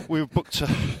we've booked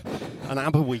an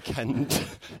ABBA weekend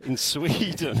in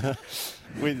Sweden,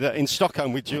 in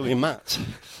Stockholm with Julie and Matt.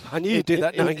 I knew you'd do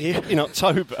that, knowing you. In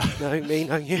October. Knowing me,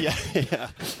 knowing you. Yeah.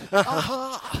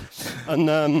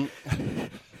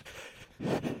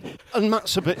 And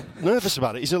Matt's a bit nervous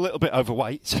about it. He's a little bit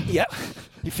overweight. Yeah.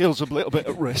 He feels a little bit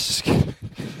at risk.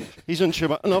 He's unsure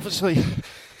about... And obviously...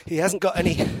 He hasn't got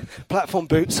any platform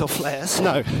boots or flares.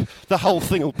 No. The whole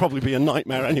thing will probably be a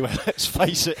nightmare anyway, let's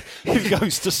face it. Who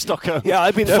goes to Stockholm Yeah,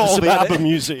 I've been nervous for the about ABBA it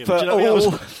Museum? for Do you know what I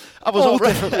mean? I was all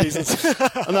already, different reasons.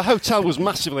 And the hotel was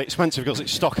massively expensive because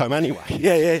it's Stockholm anyway.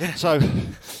 Yeah. So,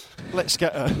 let's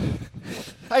get a...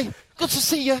 Hey, good to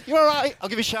see you. You all right? I'll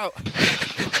give you a shout.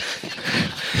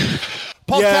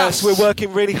 Podcast. Yes, we're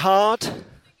working really hard.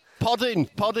 Podding,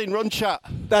 run chat.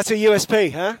 That's a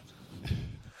USP, huh?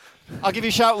 I'll give you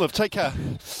a shout, love. Take care.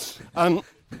 And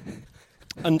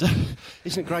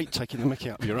isn't it great taking the mickey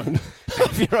out of your own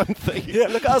thing? Yeah,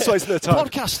 look at us wasting the time.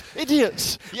 Podcast,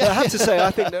 idiots. Yeah, I have to say,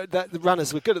 I think that the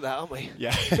runners were good at that, aren't we?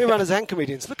 Yeah. We're runners and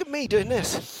comedians. Look at me doing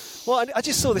this. Well, I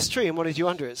just saw this tree and wanted you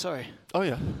under it, sorry. Oh,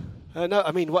 yeah. No,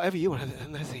 I mean, whatever you want.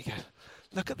 There you go.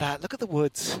 Look at that. Look at the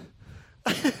woods.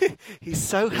 He's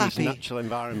so happy. His natural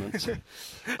environment.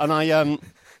 And I,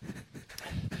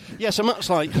 so Matt's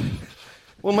like,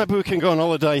 well, maybe we can go on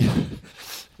holiday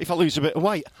if I lose a bit of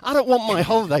weight. I don't want my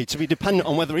holiday to be dependent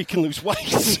on whether he can lose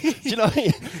weight. Do you know what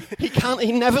I mean?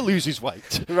 He never loses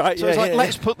weight. Right, so yeah, it's like, yeah,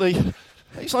 let's put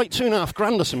it's like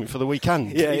 $2,500 or something for the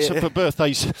weekend. It's for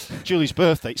birthdays, Julie's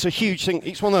birthday. It's a huge thing.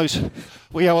 It's one of those,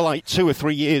 we have like 2 or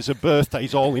 3 years of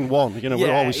birthdays all in one.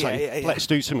 We're always saying, let's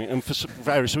do something. And for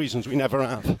various reasons, we never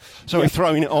have. So we're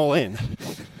throwing it all in.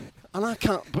 And I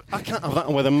can't have that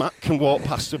on whether Matt can walk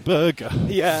past a burger.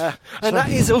 Yeah, and that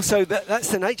is also, that's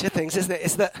the nature of things, isn't it?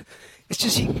 It's that it's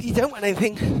just you don't want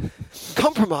anything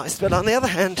compromised, but on the other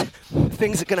hand,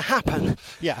 things are going to happen.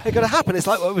 Yeah. They're going to happen. It's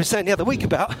like what we were saying the other week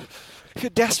about if you're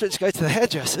desperate to go to the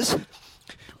hairdressers,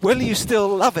 will you still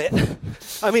love it?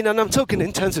 I mean, and I'm talking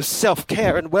in terms of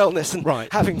self-care and wellness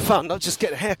and having fun, not just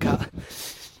getting a haircut.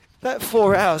 That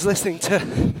 4 hours listening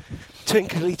to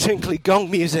twinkly, twinkly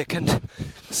gong music and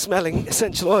smelling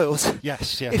essential oils.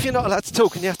 Yes, yeah. If you're not allowed to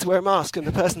talk and you have to wear a mask and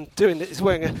the person doing it is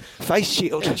wearing a face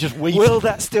shield, just weeping. Will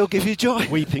that still give you joy?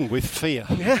 Weeping with fear.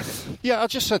 Yeah. Yeah, I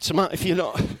just said to Matt, if you're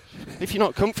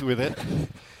not comfy with it,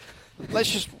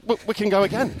 we can go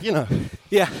again,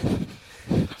 Yeah.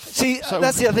 See,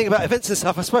 that's the other thing about events and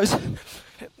stuff. I suppose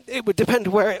it would depend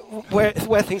where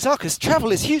things are, because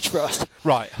travel is huge for us.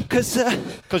 Right. Because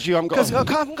you haven't got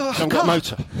a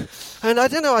motor. And I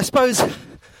don't know, I suppose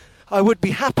I would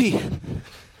be happy.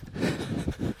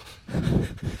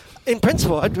 In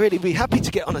principle, I'd really be happy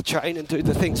to get on a train and do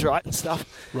the things right and stuff.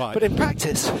 Right. But in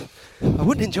practice, I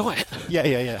wouldn't enjoy it.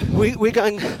 Yeah. We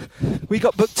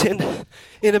got booked in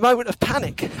a moment of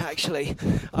panic, actually.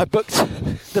 I booked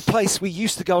the place we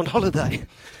used to go on holiday.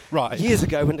 Right. Years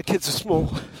ago when the kids were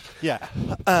small. Yeah.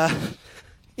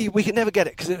 We could never get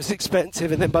it because it was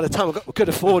expensive, and then by the time I could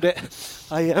afford it,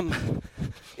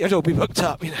 it'd all be booked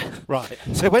up, Right.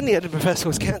 So when the Edinburgh Festival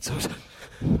was cancelled,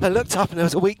 I looked up and there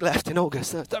was a week left in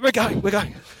August. And I was like, we're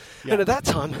going. Yeah. And at that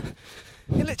time,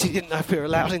 you literally didn't know if we were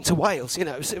allowed into Wales. It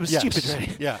was stupid,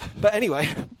 really. Yeah. But anyway,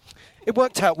 it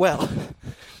worked out well.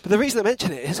 But the reason I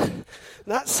mention it is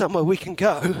that's somewhere we can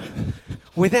go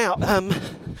without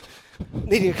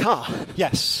needing a car.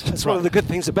 Yes. That's one of the good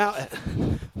things about it.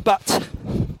 But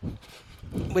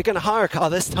we're going to hire a car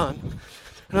this time.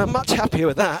 And I'm much happier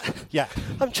with that. Yeah.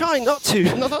 I'm trying not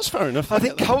to. No, that's fair enough. I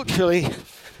think culturally,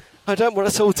 I don't want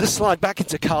us all to slide back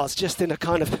into cars just in a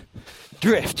kind of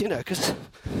drift, because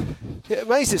it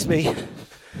amazes me,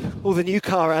 all the new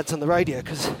car ads on the radio,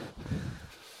 because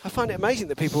I find it amazing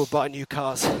that people would buy new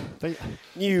cars,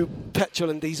 new petrol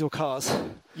and diesel cars.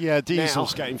 Yeah,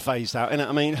 diesel's getting phased out, innit?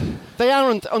 I mean, they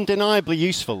are undeniably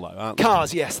useful, though, aren't they?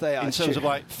 Cars, yes, they are. In terms of,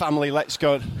 like, family, let's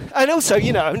go. And also,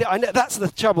 I know that's the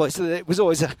trouble, is that it was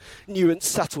always a nuanced,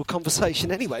 subtle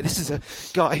conversation anyway. This is a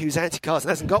guy who's anti-cars and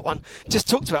hasn't got one, just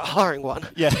talked about hiring one.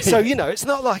 Yeah. So, it's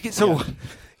not like it's all...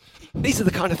 These are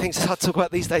the kind of things it's hard to talk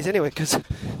about these days anyway, because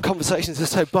conversations are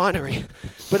so binary.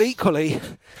 But equally,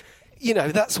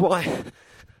 that's why...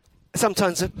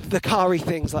 Sometimes the car-y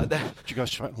things like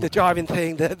the driving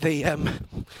thing, people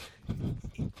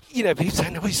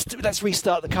saying, let's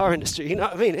restart the car industry. You know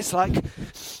what I mean? It's like,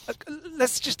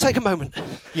 let's just take a moment.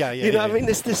 Yeah. You know what I mean?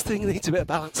 This thing needs a bit of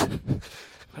balance.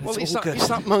 Well, it's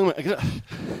that moment.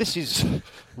 This is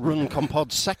Run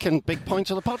Compod's second big point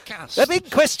of the podcast. The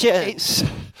big question. It's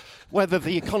whether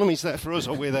the economy's there for us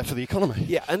or we're there for the economy.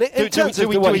 Yeah, and do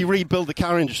we rebuild the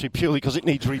car industry purely because it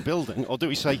needs rebuilding, or do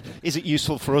we say, is it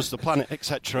useful for us, the planet,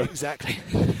 etc.? Exactly.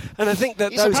 And I think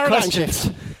that those questions,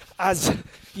 as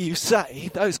you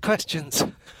say, those questions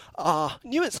are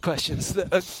nuanced questions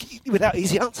that are without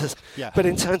easy answers. Yeah. But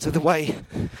in terms of the way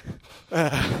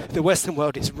the Western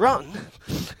world is run,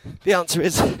 the answer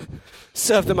is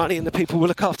serve the money and the people will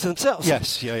look after themselves.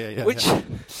 Yes, yeah. Which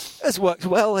has worked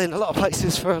well in a lot of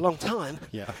places for a long time.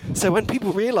 Yeah. So when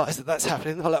people realise that that's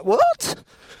happening, they're like, what?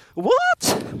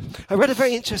 What? I read a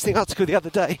very interesting article the other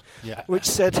day which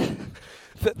said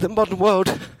that the modern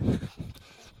world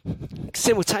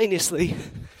simultaneously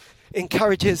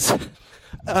encourages...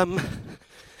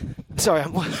 sorry,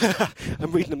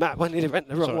 I'm reading the map. I nearly went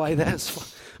the wrong way there. It's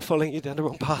following you down the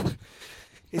wrong path.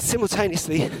 It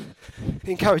simultaneously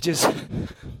encourages,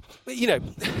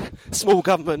 small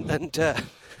government and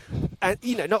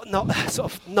not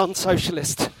sort of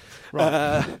non-socialist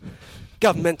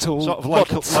governmental sort of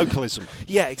localism.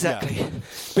 Yeah, exactly. Yeah.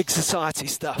 Big society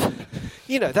stuff.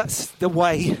 That's the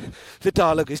way the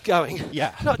dialogue is going.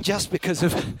 Yeah. Not just because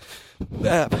of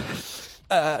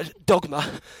dogma,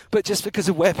 but just because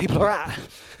of where people are at.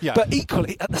 Yeah. But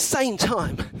equally, at the same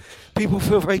time, people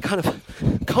feel very kind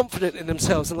of confident in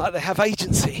themselves and like they have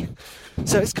agency.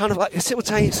 So it's kind of like they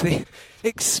simultaneously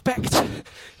expect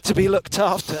to be looked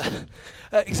after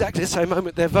at exactly the same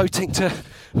moment they're voting to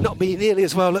not be nearly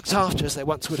as well looked after as they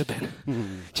once would have been.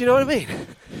 Do you know what I mean?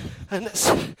 And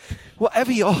it's,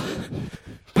 whatever your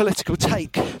political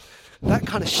take, that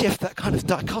kind of shift, that kind of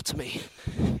dichotomy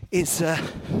is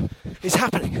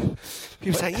happening.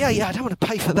 People saying, yeah, I don't want to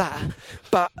pay for that,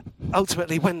 but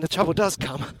ultimately, when the trouble does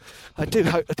come, I do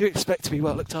expect to be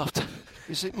well looked after.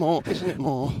 Isn't it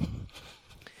more?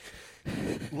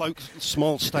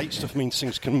 Small state stuff means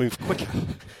things can move quicker.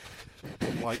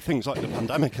 Like things like the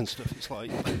pandemic and stuff. It's like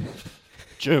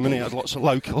Germany had lots of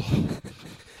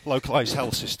localised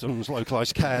health systems,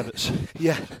 localised care that's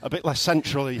a bit less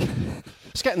centrally.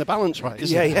 It's getting the balance right,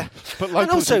 isn't it? Yeah. But locally,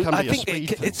 and also, can be I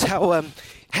think it's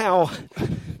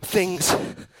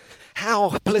how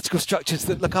political structures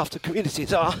that look after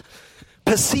communities are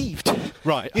perceived.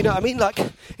 Right. You know what I mean? Like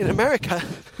in America,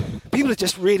 people are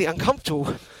just really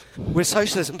uncomfortable with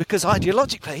socialism because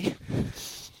ideologically,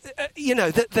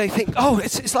 that they think,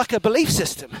 it's like a belief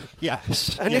system.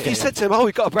 Yes. And if you said to them,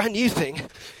 we've got a brand new thing,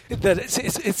 that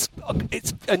it's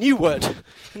a new word,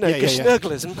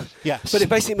 geschnurglism. Yes. But it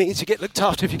basically means you get looked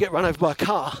after if you get run over by a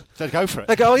car. They'd go for it.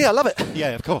 They go, I love it. Yeah,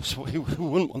 of course. Who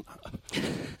wouldn't want that?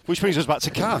 Which brings us back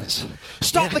to cars.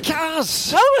 Stop the cars!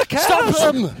 Stop the cars!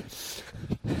 Stop them!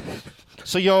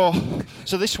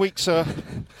 So this week's...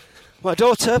 My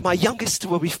daughter, my youngest,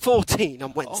 will be 14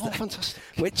 on Wednesday. Oh, fantastic.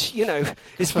 Which,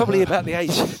 is probably about the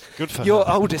age your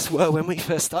oldest were when we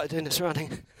first started doing this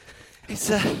running. It's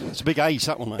a big age,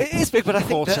 that one, mate. It is big, but I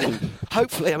think 14. that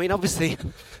hopefully, obviously,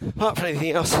 apart from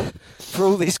anything else, for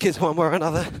all these kids one way or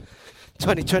another,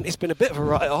 2020's been a bit of a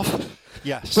write-off.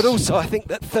 Yes. But also, I think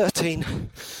that 13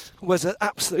 was an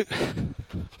absolute...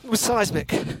 was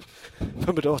seismic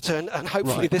for my daughter, and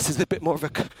hopefully this is a bit more of a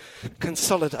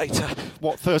consolidator.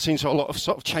 What, 13, so a lot of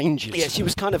sort of changes? Yeah, she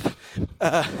was kind of,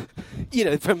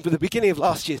 from the beginning of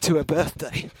last year to her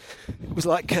birthday, it was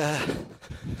like,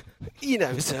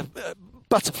 it was a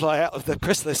butterfly out of the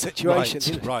chrysalis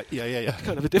situation. Right, yeah.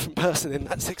 Kind of a different person in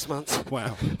that 6 months.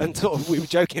 Wow. And sort of, we were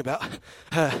joking about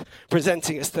her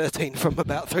presenting as 13 from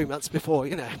about 3 months before,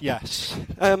 Yes.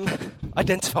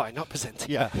 Identifying, not presenting.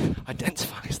 Yeah.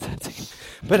 Identifying as 13.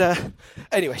 But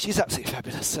anyway, she's absolutely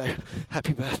fabulous, so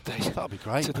happy birthday. That'll be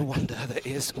great. To the wonder that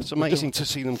is. It's amazing to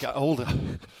see them get older.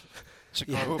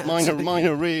 Yeah, mine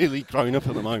are really growing up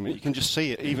at the moment. You can just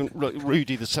see it. Even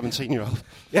Rudy, the 17-year-old,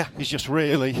 he's just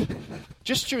really...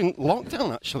 Just during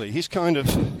lockdown, actually, he's kind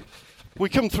of... We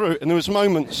come through it, and there was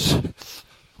moments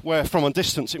where from a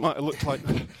distance it might have looked like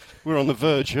we were on the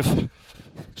verge of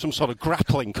some sort of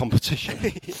grappling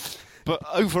competition. But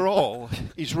overall,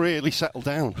 he's really settled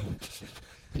down.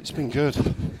 It's been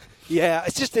good. Yeah,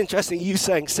 it's just interesting you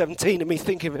saying 17 and me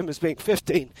thinking of him as being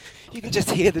 15. You can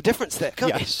just hear the difference there,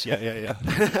 can't yes, you? yeah.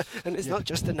 And it's not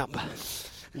just a number.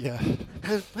 Yeah.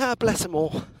 And, bless them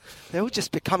all. They're all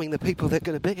just becoming the people they're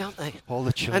going to be, aren't they? All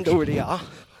the children. And already are.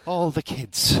 All the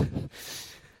kids.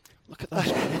 Look at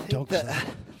those big dogs there.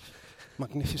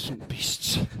 Magnificent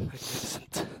beasts.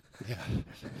 Magnificent. Yeah.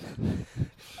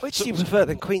 Which do you prefer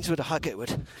then, Queenswood or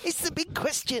Highgatewood? It's the big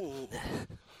question.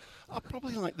 I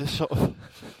probably like the sort of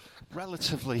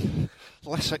relatively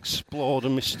less explored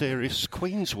and mysterious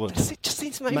Queenswood. It just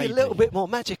seems maybe a little bit more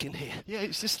magic in here. Yeah,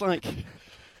 it's just like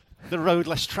the road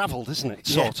less travelled, isn't it?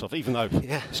 Sort of, even though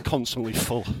it's constantly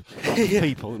full of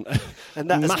people and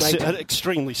that has made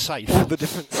extremely safe. All the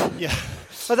difference. Yeah.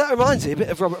 Well, that reminds me a bit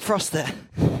of Robert Frost there.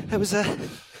 There was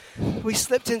we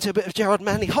slipped into a bit of Gerard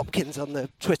Manley Hopkins on the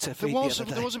Twitter feed the other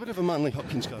day. There was a bit of a Manley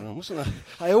Hopkins going on, wasn't there?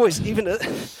 I always, even at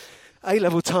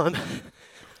A-level time,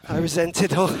 I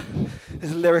resented all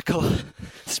his lyrical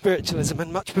spiritualism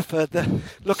and much preferred the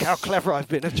 "look how clever I've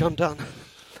been" of John Donne.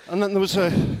 And then there was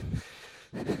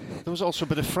also a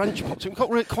bit of French popped in. We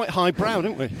got quite highbrow,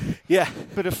 didn't we? Yeah.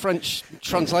 A bit of French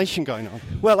translation going on.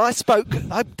 Well, I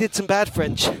did some bad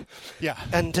French. Yeah.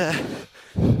 And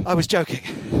I was joking.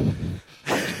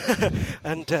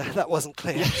 And that wasn't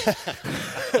clear.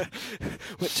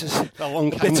 Which is a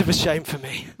bit of a shame for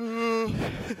me.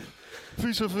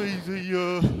 Vis-a-vis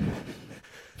the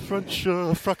French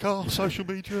fracas social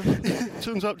media,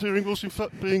 turns out Deering was in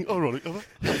fact being ironic.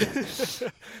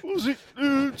 Was it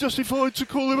justified to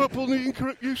call him up on the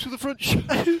incorrect use of the French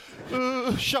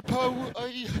chapeau?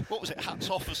 What was it? Hats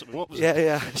off or something? What was it?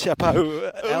 Yeah,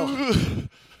 chapeau. L.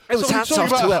 It was hats off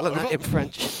to Ellen in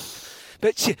French.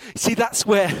 But see,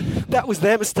 that was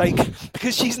their mistake,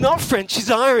 because she's not French,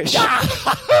 she's Irish. I'd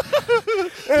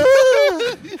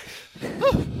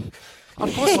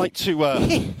quite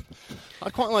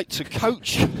like to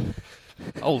coach.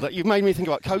 You've made me think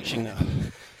about coaching now.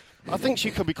 I think she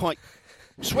could be quite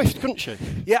swift, couldn't she?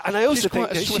 Yeah, and I also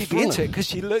think that she'd be into it,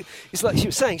 because it's like she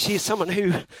was saying, she is someone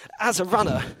who, as a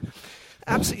runner,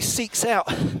 absolutely seeks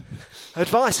out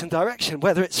advice and direction,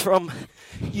 whether it's from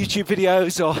YouTube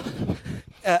videos or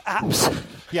apps.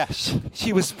 Yes.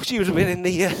 She would have been in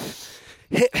the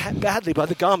hit badly by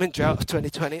the Garmin drought of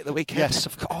 2020 at the weekend. Yes,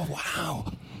 of course. Oh,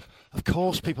 wow. Of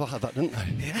course people had that, didn't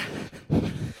they? Yeah.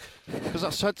 Because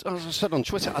as I said on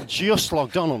Twitter, I just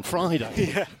logged on Friday.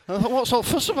 Yeah. And I thought, what's all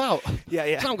fuss about?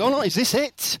 Yeah. So I'm going on, is this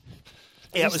it?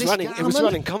 Yeah, it was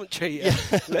running commentary.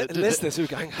 Listeners who were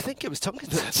going, I think it was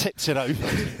Tompkins. Tips it over.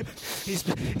 His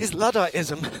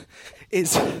Ludditism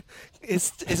is a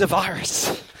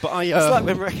virus. But it's like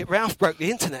when Wreck-It Ralph broke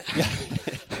the internet. Yeah.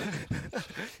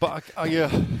 But I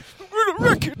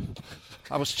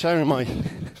was sharing my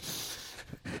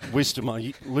wisdom.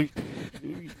 I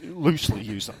loosely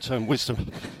use that term, wisdom,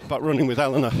 about running with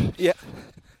Eleanor. Yeah.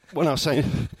 When I was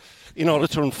saying, in order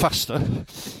to run faster,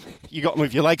 you got to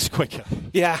move your legs quicker.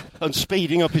 Yeah. And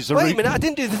speeding up is the route. Wait a minute, I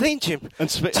didn't do the theme tune.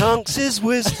 Tonks is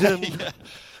wisdom. Yeah.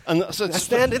 And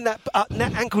standing that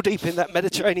ankle deep in that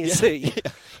Mediterranean Sea.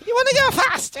 Yeah. You want to go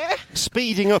faster?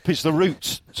 Speeding up is the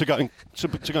route to going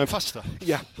faster.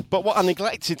 Yeah. But what I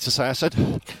neglected to say, I said,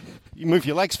 you move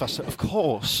your legs faster. Of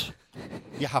course,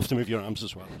 you have to move your arms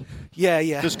as well.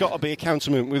 Yeah. There's got to be a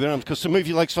counter movement with your arms, because to move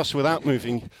your legs faster without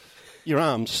moving your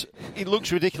arms, it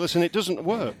looks ridiculous and it doesn't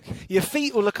work. Your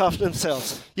feet will look after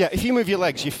themselves. Yeah, if you move your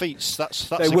legs, your feet, that's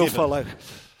they will follow.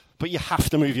 But you have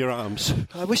to move your arms.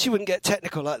 I wish you wouldn't get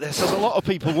technical like this. Because a lot of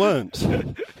people weren't.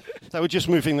 They were just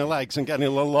moving their legs and getting a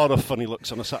lot of funny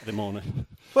looks on a Saturday morning.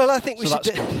 Well, I think we should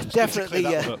definitely...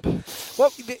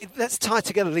 Well, let's tie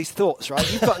together these thoughts, right?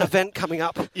 You've got an event coming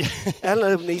up. Yeah.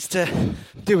 Ellen needs to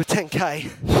do a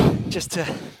 10K just to,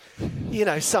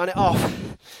 sign it off.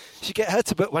 Should get her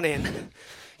to put one in.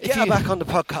 Get her back on the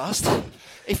podcast.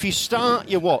 If you start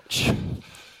your watch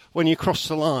when you cross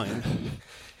the line...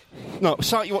 No,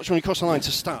 start your watch when you cross the line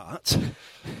to start,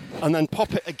 and then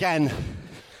pop it again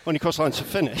when you cross the line to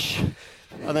finish,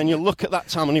 and then you look at that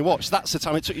time on your watch. That's the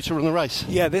time it took you to run the race.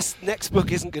 Yeah, this next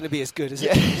book isn't going to be as good, is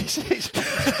it?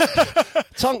 Yeah,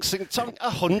 Tonks,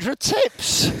 100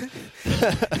 tips.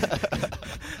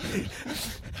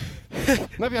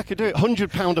 Maybe I could do it.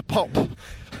 £100 a pop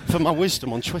for my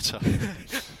wisdom on Twitter.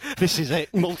 This is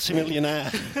it,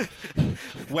 multimillionaire.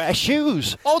 Wear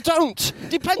shoes or don't.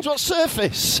 Depends what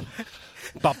surface.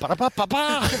 Ba ba ba ba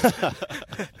ba.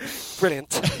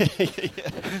 Brilliant.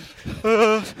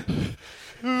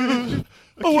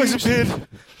 Always appeared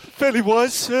fairly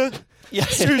wise, sir. Yeah.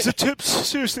 Series of tips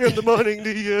seriously undermining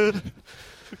the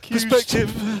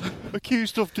perspective.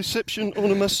 Accused of deception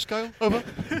on a mass scale. Over.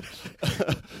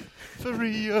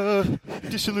 Very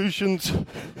disillusioned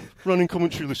running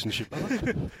commentary listenership.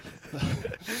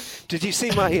 Did you see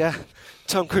my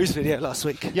Tom Cruise video last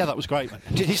week? Yeah, that was great, mate.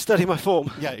 Did you study my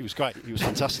form? Yeah, he was great. He was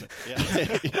fantastic. Yeah.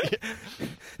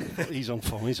 He's on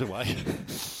form. He's away.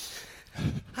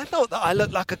 I thought that I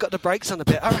looked like I got the brakes on a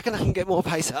bit. I reckon I can get more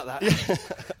pace out of that. Yeah.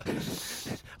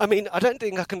 I mean, I don't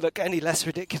think I can look any less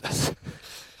ridiculous.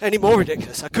 Any more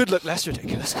ridiculous. I could look less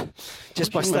ridiculous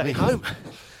just by staying home.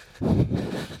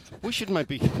 We should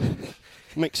maybe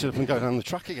mix it up and go down the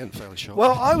track again fairly short.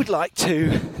 Well, I would like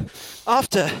to,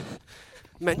 after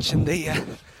mention the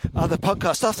other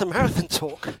podcast, after Marathon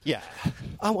Talk. Yeah.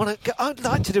 I'd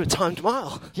like to do a timed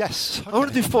mile. Yes. Okay. I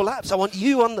want to do 4 laps. I want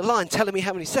you on the line telling me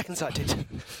how many seconds I did.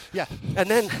 Yeah. And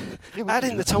then add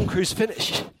in the Tom Cruise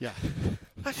finish. Yeah.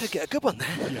 I could get a good one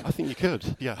there. Yeah, I think you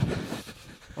could. Yeah.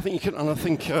 I think you could, and I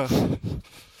think it'd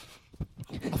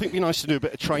be nice to do a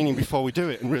bit of training before we do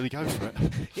it and really go for it.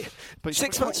 Yeah. But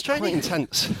 6 months training? Quite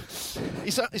intense.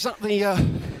 Is that the...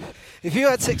 If you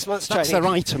had 6 months that's training...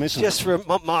 their item, isn't just it? for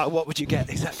a mile, what would you get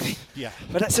exactly? Yeah.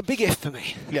 But that's a big if for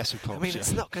me. Yes, of course. I mean,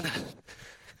 it's not going to...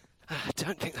 I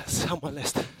don't think that's on my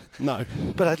list. No.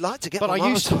 But I'd like to get my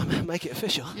mile time and make it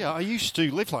official. Yeah, I used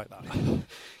to live like that.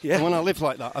 Yeah. And when I lived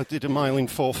like that, I did a mile in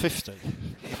 4:50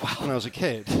 when I was a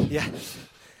kid. Yeah.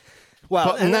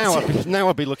 Well, but now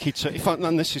I'd be lucky to...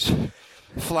 and this is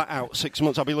flat out 6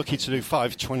 months, I'd be lucky to do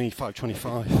 5:20,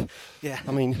 5:25. Yeah.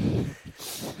 I mean...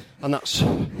 And that's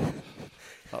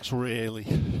really...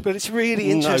 But it's really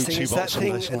interesting. It's that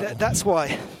thing. That's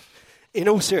why, in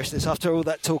all seriousness, after all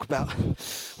that talk about,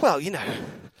 well, you know,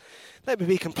 let me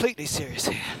be completely serious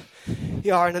here.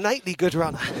 You are an innately good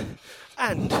runner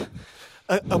and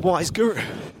a wise guru.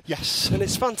 Yes. And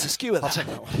it's fun to skewer that. I'll take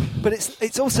that one. But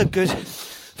it's also good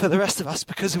for the rest of us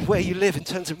because of where you live in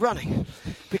terms of running.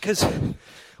 Because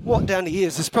what down the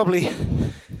years has probably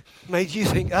made you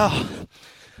think, oh,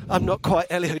 I'm not quite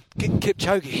Eliud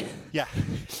Kipchoge. Yeah.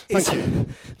 Thank you.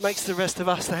 Makes the rest of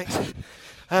us, thanks,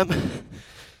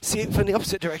 see it from the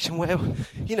opposite direction where,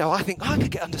 you know, I think I could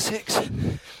get under 6.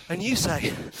 And you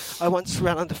say, I once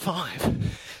ran under 5.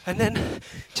 And then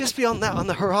just beyond that on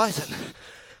the horizon,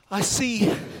 I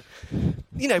see,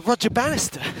 you know, Roger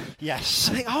Bannister. Yes.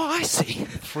 I think, oh, I see.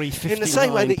 3:59.4. In the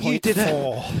same way that you did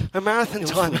a marathon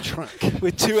time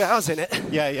with 2 hours in it.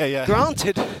 Yeah.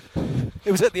 Granted,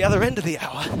 it was at the other end of the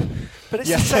hour. But it's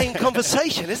the same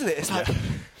conversation, isn't it? It's like,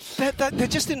 they're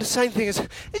just doing the same thing as...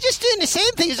 They're just doing the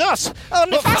same thing as us.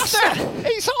 Only faster.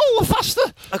 It's all faster.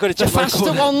 I've got to the check my faster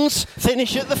corner. ones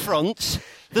finish at the front.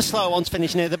 The slow ones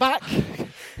finish near the back.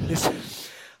 Listen,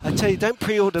 I tell you, don't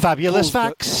pre-order Fabulous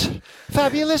Paul's facts. book.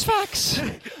 Fabulous facts.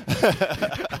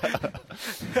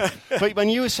 But when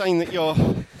you were saying that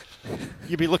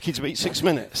you'd be lucky to beat 6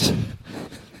 minutes,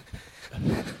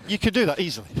 you could do that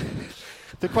easily.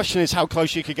 The question is how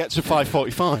close you could get to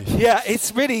 5:45. Yeah,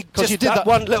 it's really just that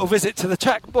one little visit to the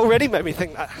track already made me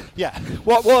think that. Yeah.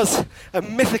 What was a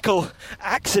mythical,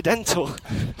 accidental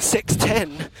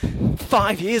 6:10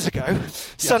 5 years ago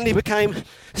suddenly became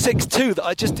 6:2 that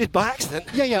I just did by accident.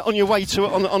 Yeah, on your way to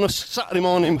it on a Saturday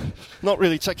morning, not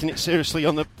really taking it seriously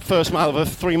on the first mile of a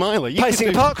 3-miler. Pacing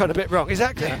a parkrun a bit wrong,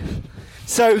 exactly. Yeah.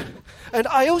 So, and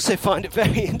I also find it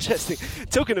very interesting,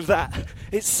 talking of that,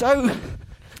 it's so...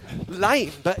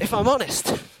 lame, but if I'm honest,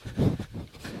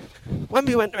 when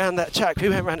we went around that track, we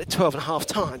went around it 12.5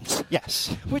 times. Yes.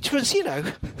 Which was, you know,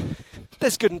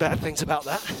 there's good and bad things about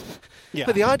that. Yeah.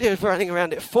 But the idea of running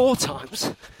around it 4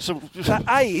 times, so that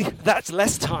A, that's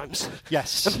less times.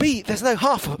 Yes. And B, there's no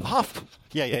half.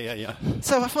 Yeah.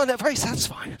 So I find that very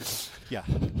satisfying. Yeah.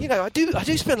 You know, I do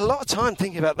spend a lot of time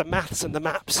thinking about the maths and the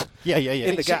maps. Yeah.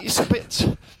 In the gaps.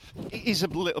 It is a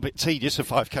little bit tedious, a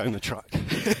 5k on the track.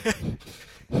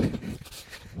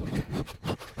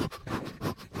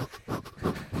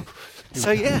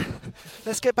 So yeah,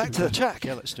 let's get back to the track.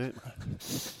 Yeah, let's do it.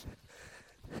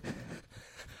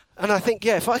 And I think,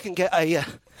 if I can get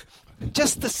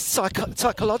just the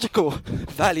psychological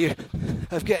value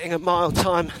of getting a mile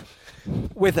time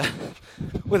with a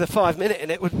 5 minute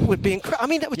in it would be incredible. I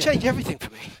mean, that would change everything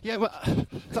for me. Yeah, well,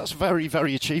 that's very,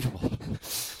 very achievable.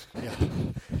 Yeah.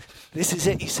 This is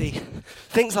it, you see.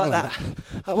 Things like that.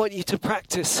 I want you to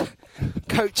practice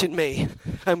coaching me,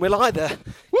 and we'll either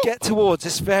get towards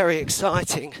this very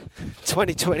exciting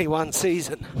 2021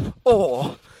 season,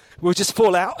 or we'll just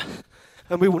fall out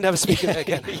and we will never speak of it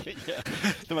again. Yeah.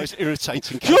 The most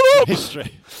irritating coach in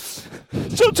history.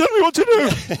 Don't tell me what to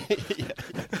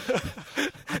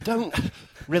do!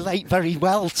 relate very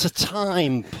well to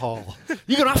time, Paul.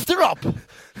 You're going to have to, Rob.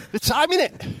 The time,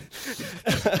 innit?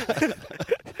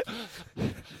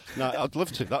 No, I'd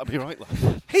love to. That'd be right,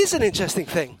 love. Here's an interesting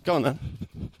thing. Go on, then.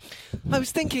 I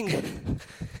was thinking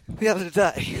the other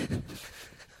day,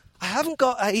 I haven't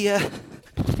got a...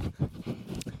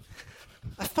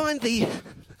 I find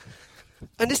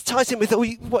and this ties in with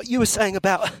what you were saying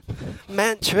about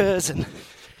mantras and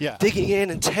digging in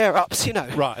and tear-ups, you know.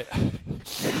 Right.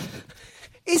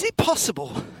 Is it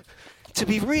possible to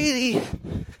be really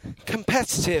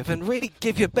competitive and really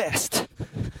give your best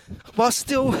while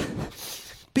still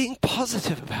being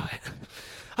positive about it?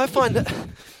 I find that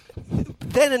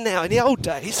then and now, in the old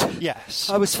days, yes,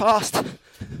 I was fast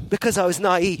because I was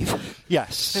naive.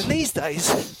 Yes. And these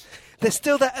days, there's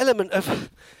still that element of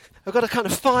I've got to kind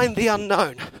of find the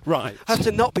unknown. Right. I have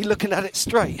to not be looking at it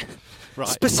straight. Right.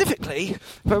 Specifically,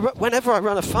 whenever I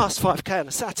run a fast 5K on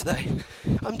a Saturday,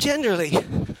 I'm generally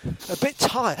a bit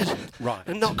tired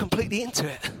and not completely into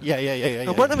it. Yeah.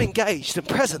 And when I'm engaged and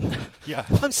present,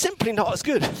 I'm simply not as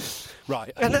good.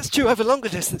 Right. And that's true over longer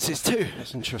distances too.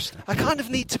 That's interesting. I kind of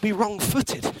need to be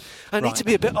wrong-footed. I need to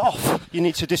be a bit off. You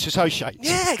need to disassociate.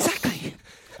 Yeah, exactly.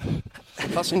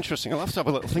 That's interesting. I'll have to have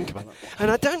a little think about that. And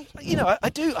I don't,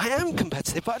 I am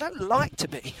competitive, but I don't like to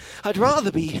be. I'd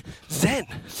rather be zen.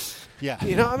 Yeah.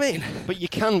 You know what I mean? But you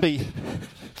can be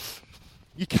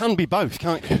both,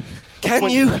 can't you? Can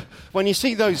you? When you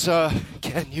see those...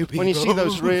 can you be When you see both?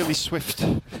 those really swift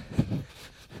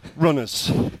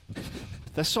runners,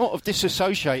 they're sort of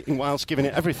disassociating whilst giving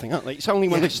it everything, aren't they? It's only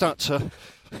when they start to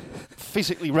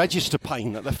physically register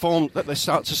pain that they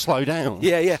start to slow down.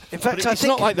 Yeah. In fact, but it's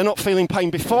not like they're not feeling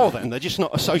pain before then. They're just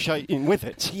not associating with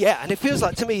it. Yeah, and it feels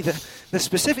like to me the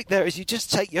specific there is you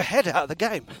just take your head out of the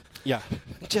game. Yeah.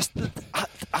 Just 100%.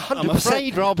 I'm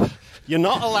afraid, Rob, you're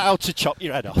not allowed to chop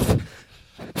your head off.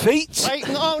 Feet? Wait,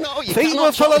 no, you feet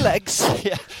were full of legs.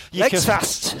 Yeah, legs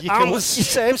fast. Arms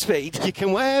same speed. You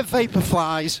can wear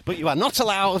Vaporflies, but you are not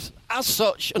allowed, as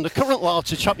such, under current law,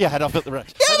 to chop your head off at the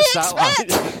start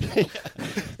line.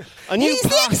 A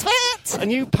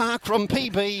new park run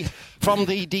PB from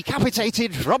the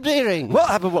decapitated Rob Deering. What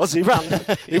happened was he ran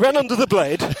under the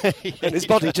blade, and his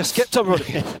body just kept on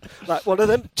running like one of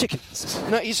them chickens.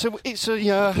 No,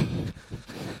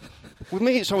 with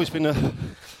me, it's always been a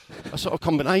sort of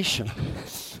combination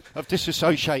of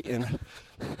disassociating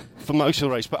for most of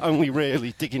the race, but only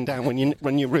really digging down when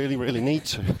you really, really need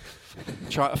to.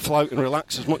 Try to float and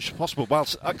relax as much as possible,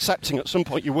 whilst accepting at some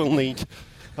point you will need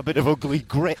a bit of ugly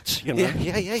grit, you know.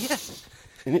 Yeah.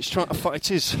 And it's trying to fight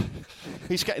he's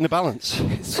getting the balance.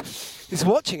 He's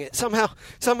watching it somehow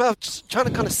trying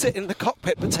to kind of sit in the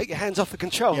cockpit but take your hands off the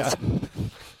controls. Yeah.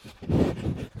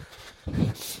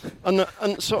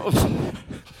 And sort of,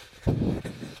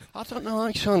 I don't know,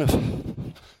 I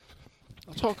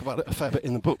talk about it a fair bit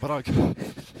in the book, but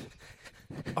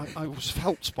I was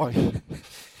helped by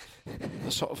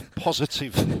a sort of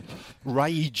positive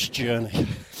rage journey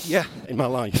in my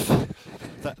life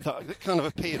that kind of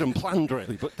appeared unplanned,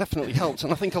 really, but definitely helped.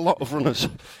 And I think a lot of runners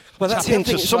tap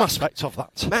into some aspect of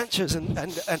that. Mantras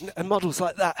and models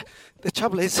like that, the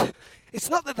trouble is, it's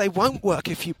not that they won't work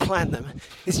if you plan them.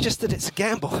 It's just that it's a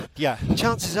gamble. Yeah.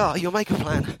 Chances are you'll make a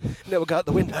plan and it will go out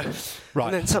the window. Right.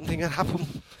 And then something will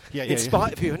happen in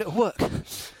spite of you and it'll work.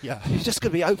 Yeah. You've just got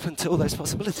to be open to all those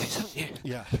possibilities, haven't you?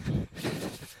 Yeah.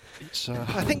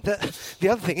 I think that the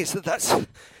other thing is that's,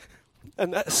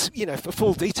 for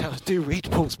full details, do read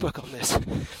Paul's book on this.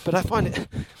 But I find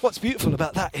what's beautiful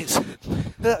about that is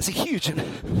that's a huge and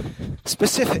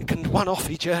specific and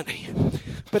one-offy journey.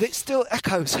 But it still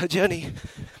echoes a journey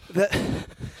that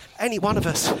any one of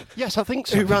us yes, I think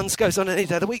so. who runs goes on any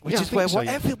day of the week, which is where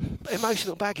whatever yeah.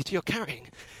 emotional baggage you're carrying,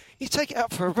 you take it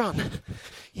out for a run.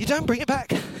 You don't bring it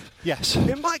back. Yes.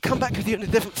 It might come back with you in a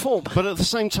different form. But at the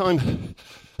same time,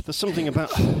 there's something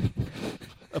about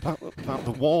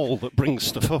the wall that brings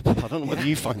stuff up. I don't know whether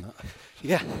you find that.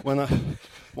 Yeah.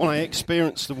 When I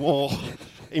experience the wall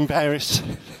in various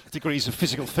degrees of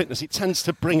physical fitness, it tends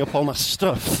to bring up all my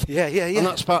stuff. Yeah. And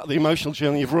that's part of the emotional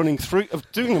journey of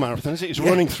doing the marathon, is it? It's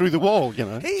running through the wall, you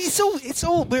know. It's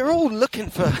all. We're all looking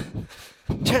for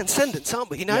transcendence, aren't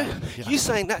we? You know, Yeah. You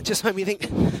saying that just made me think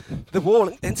the wall.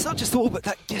 And it's not just the wall, but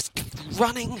that just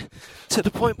running to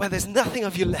the point where there's nothing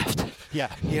of you left.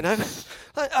 Yeah. You know,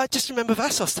 I just remember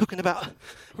Vassos talking about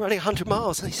running 100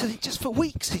 miles, and he said for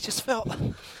weeks he just felt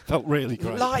really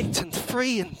great, light and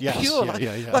free and yes, pure,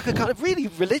 like a kind of really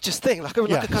religious thing, like a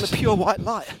kind of pure white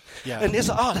light. Yeah. And he's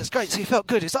like, oh, that's great. So he felt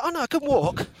good. He's like, oh no, I can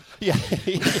walk. Yeah.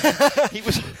 he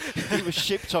was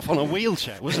shipped off on a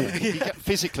wheelchair, wasn't he? He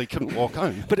physically couldn't walk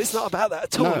home. But it's not about that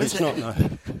at all, no, is it's it? not.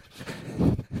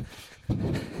 No.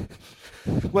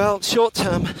 Well, short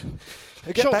term,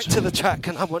 I get Short back term. to the track,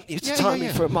 and I want you to time me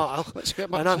for a mile. Let's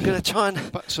get back and I'm going to try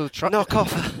and back to the track. knock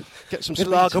off Get some a speed.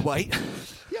 lager weight.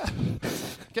 Yeah,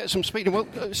 get some speed. And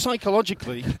well,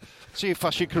 psychologically, see how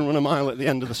fast you can run a mile at the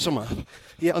end of the summer.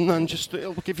 Yep. And then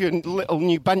it'll give you a little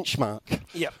new benchmark.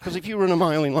 Yep. Because if you run a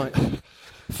mile in like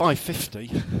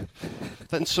 5:50,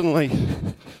 then suddenly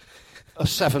a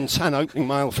 7:10 opening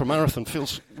mile for a marathon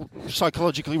feels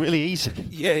psychologically really easy.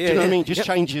 Yeah, Do you know what I mean? Just Yep.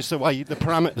 changes the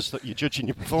parameters that you're judging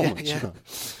your performance. Yeah.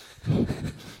 You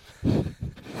know?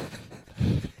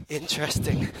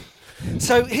 Interesting.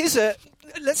 So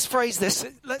let's phrase this.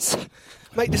 Let's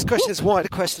make this question as wide a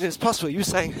question as possible. You were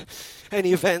saying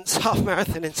any events, half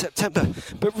marathon in September.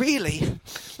 But really,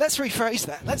 let's rephrase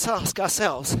that. Let's ask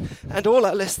ourselves and all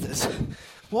our listeners,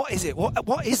 what is it?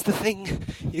 What is the thing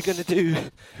you're going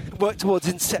to work towards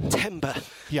in September?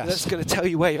 Yes. That's going to tell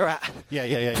you where you're at.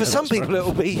 Yeah. For some that's people, right. it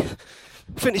will be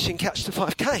finishing Catch the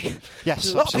 5K.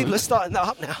 Yes, a lot of people absolutely. are starting that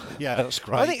up now. Yeah, that's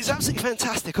great. I think it's absolutely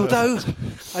fantastic. Although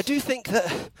I do think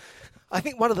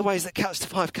one of the ways that Catch the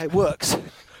 5K works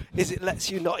is it lets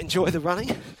you not enjoy the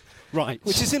running, Right.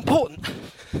 which is important.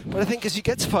 But I think as you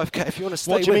get to 5K, if you want to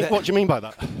stay What do you with mean? it, What do you mean by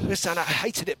that? listen, I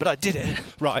hated it, but I did it.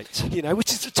 Right.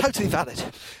 Which is totally valid.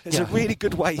 It's a Yeah. really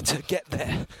good way to get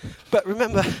there. But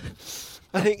remember,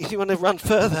 I think if you want to run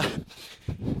further,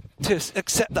 to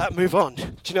accept that, move on. Do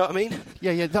you know what I mean?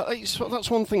 Yeah. That's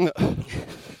one thing that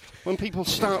when people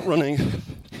start running,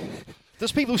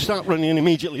 there's people who start running and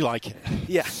immediately like it,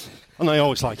 Yeah. and they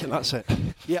always like it. That's it.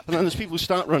 Yep. And then there's people who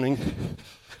start running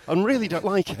and really don't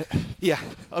like it. Yeah.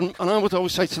 And I would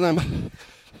always say to them,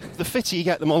 the fitter you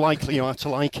get, the more likely you are to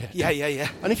like it. Yeah.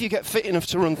 And if you get fit enough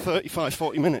to run 35,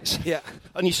 40 minutes, Yeah.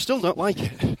 and you still don't like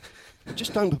it,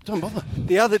 just don't bother.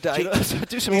 The other day,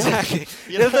 Do something else. exactly.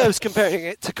 You The other day know? I was comparing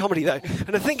it to comedy, though, and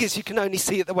the thing is, you can only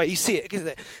see it the way you see it, isn't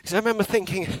it? Because I remember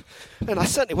thinking, and I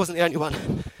certainly wasn't the only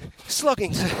one,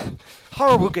 slogging to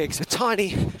horrible gigs with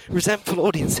tiny, resentful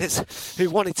audiences who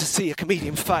wanted to see a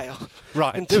comedian fail,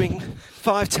 Right. and doing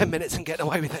 5-10 minutes and getting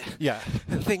away with it. Yeah.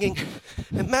 And thinking,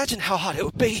 imagine how hard it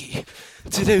would be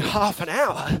to do half an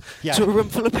hour Yeah. to a room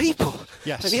full of people.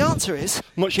 Yes. And the answer is,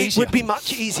 Much it easier. would be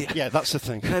much easier. Yeah, that's the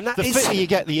thing. And that the is- fitter you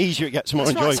get, the easier it gets, more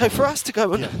That's enjoyable. right. So for us to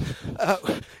go and,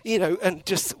 and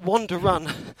just wander run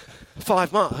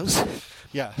 5 miles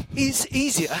Yeah. is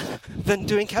easier than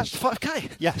doing Catch the 5K.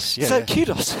 Yes, yeah, So yeah.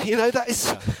 kudos. That is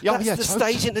Yeah, that's yeah, the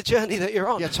totally. stage in the journey that you're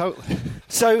on. Yeah, totally.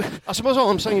 So I suppose all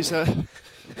I'm saying is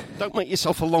don't make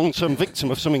yourself a long-term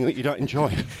victim of something that you don't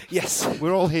enjoy. yes,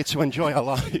 We're all here to enjoy our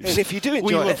lives. And if you do we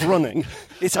enjoy love it- running.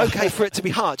 it's okay for it to be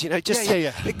hard. Just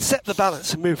Yeah. accept the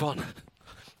balance and move on.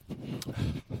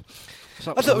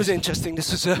 So I thought it was interesting.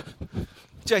 This was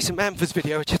Jason Manford's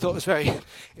video, which I thought was very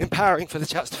empowering for the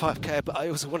Chats to 5K. But I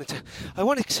also wanted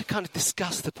to kind of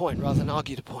discuss the point rather than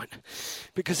argue the point,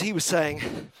 because he was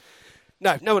saying,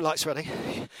 no one likes running.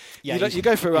 Yeah, you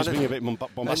go for a run, he's being a bit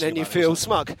bombastic and then you about it, feel wasn't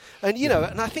smug. And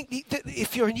and I think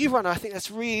if you're a new runner, I think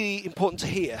that's really important to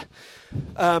hear.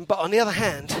 But on the other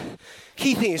hand,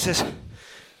 key thing is this.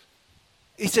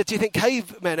 He said, "Do you think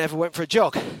cavemen ever went for a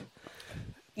jog?"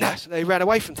 No, they ran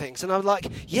away from things. And I'm like,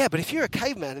 yeah, but if you're a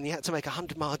caveman and you had to make a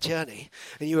 100-mile journey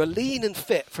and you were lean and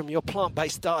fit from your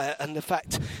plant-based diet and the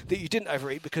fact that you didn't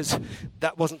overeat because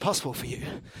that wasn't possible for you,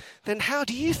 then how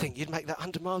do you think you'd make that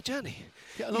 100-mile journey?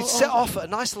 Yeah, You'd set off at a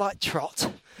nice light trot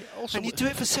also and you'd do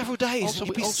it for several days and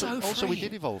you'd be so free. Also, we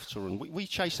did evolve to run. We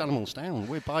chased animals down.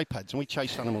 We're bipeds and we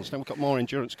chased animals down. We've got more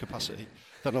endurance capacity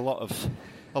than a lot of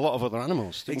other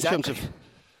animals. In terms of,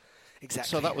 Exactly.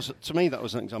 so that was, to me, that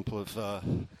was an example of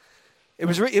it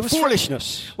was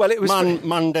foolishness. Well, it was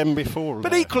man them before.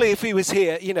 But equally, if he was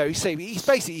here, he's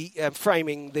basically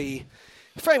framing the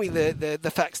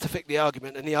facts to fit the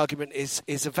argument, and the argument is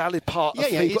a valid part of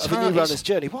a new runner's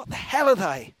journey. What the hell are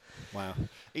they? Wow.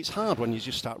 It's hard when you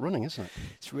just start running, isn't it?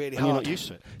 It's really and hard. You're not used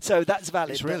to it. So that's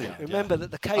valid. It's really hard, remember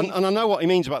that the cave... And I know what he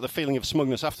means about the feeling of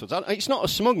smugness afterwards. It's not a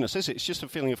smugness, is it? It's just a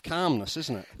feeling of calmness,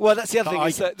 isn't it? Well, that's the other thing. I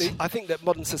Is that get. I think that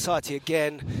modern society,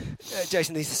 again,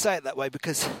 Jason needs to say it that way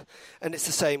because, and it's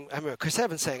the same, I remember Chris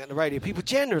Evans saying it on the radio, people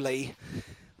generally...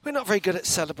 We're not very good at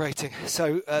celebrating,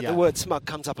 so the word smug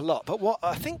comes up a lot. But what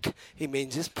I think he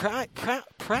means is proud.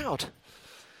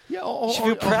 Yeah, You should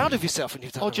feel proud of yourself when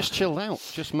you've done or a just run. chilled out,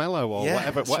 just mellow, or Yeah,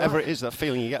 whatever that's right. it is, that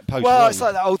feeling you get post. Well, it's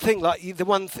like that old thing, like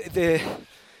the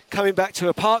coming back to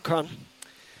a park run.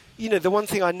 The one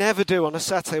thing I never do on a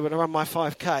Saturday when I run my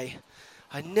 5K,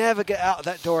 I never get out of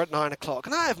that door at 9 o'clock,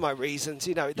 and I have my reasons.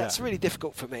 That's really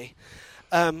difficult for me.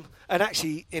 And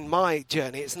actually, in my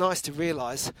journey, it's nice to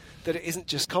realise that it isn't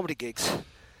just comedy gigs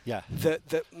Yeah.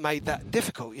 that made that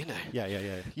difficult.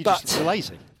 Yeah. But- You're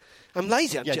lazy. I'm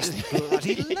lazy. I'm Yeah, just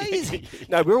bloody lazy.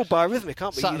 No, we're all biorhythmic,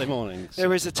 aren't we? Saturday mornings.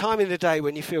 There is a time in the day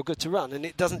when you feel good to run, and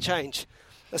it doesn't change.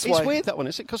 That's It's why. weird, that one,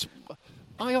 is it? Because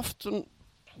I often,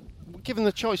 given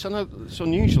the choice, I know it's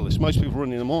unusual, it's most people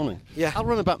run in the morning. Yeah. I'll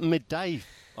run about midday,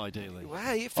 ideally.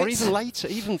 Wow, it Or fits. even later,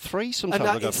 even 3 sometimes. And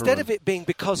I go for a instead run. of it being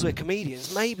because we're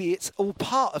comedians, maybe it's all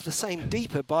part of the same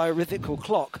deeper biorhythmical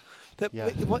clock that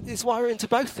is why we're into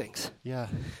both things. Yeah.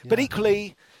 But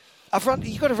equally, I've run.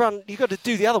 You got to run. You got to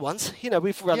do the other ones. You know,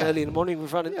 we've run Yeah. early in the morning.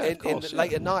 We've run Yeah, of course,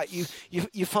 late at night.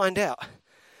 You find out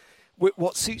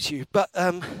what suits you. But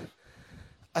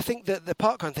I think that the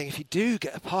parkrun thing, if you do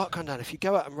get a parkrun done, if you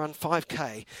go out and run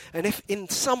 5K, and if in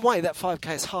some way that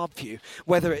 5K is hard for you,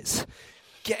 whether it's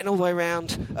getting all the way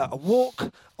around a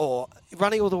walk or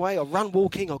running all the way or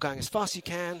walking or going as fast as you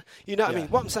can, you know what I mean?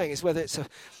 What I'm saying is whether it's a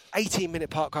 18-minute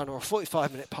parkrun or a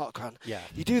 45-minute parkrun,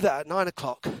 you do that at 9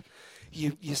 o'clock,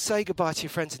 you say goodbye to your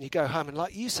friends and you go home, and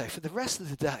like you say, for the rest of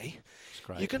the day,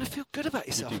 you're going to feel good about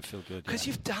yourself. You do feel good, because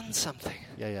you've done something.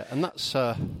 Yeah, and that's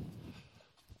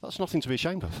nothing to be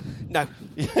ashamed of. No.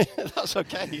 That's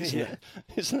okay,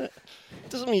 isn't it? It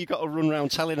doesn't mean you've got to run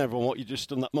around telling everyone what you've just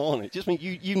done that morning. It just means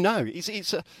you know.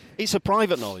 It's a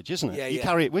private knowledge, isn't it? Yeah, you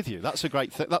carry it with you. That's a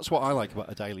great thing. That's what I like about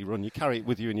a daily run. You carry it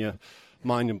with you in your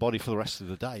mind and body for the rest of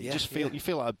the day. You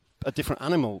feel like a different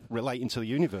animal relating to the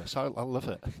universe. I love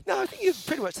it. No, I think you're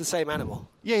pretty much the same animal.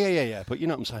 Yeah. But you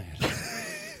know what I'm saying.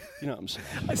 You know what I'm saying.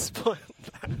 I spoiled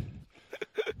that.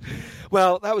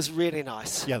 Well, that was really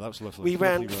nice. Yeah, that was lovely. We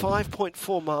ran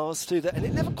 5.4 miles through that, and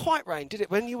it never quite rained, did it?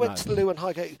 When you went to the Lou and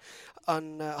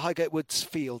Highgate Woods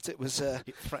fields, it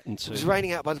threatened to. It was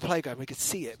raining out by the playground. We could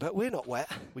see it, but we're not wet.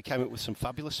 We came up with some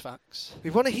fabulous facts.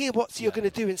 We want to hear what you're going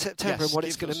to do in September and what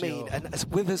it's give going to us mean, your- and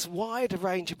with as wide a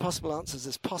range of possible answers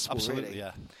as possible. Absolutely, really.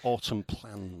 yeah. Autumn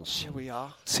plans. Here we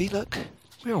are. See, look,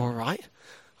 we're all right.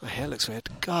 My hair looks weird.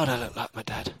 God, I look like my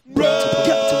dad.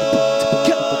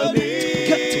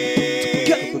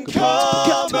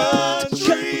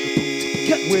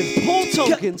 With Paul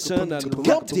Tomkinson and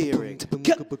Rob Deering.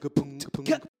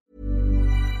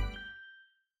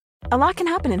 A lot can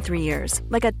happen in 3 years,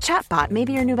 like a chatbot may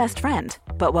be your new best friend.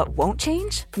 But what won't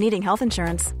change? Needing health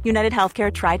insurance. United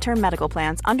Healthcare Tri-Term Medical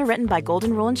Plans, underwritten by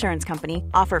Golden Rule Insurance Company,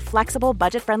 offer flexible,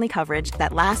 budget-friendly coverage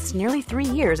that lasts nearly 3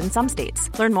 years in some states.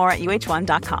 Learn more at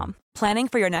uh1.com. Planning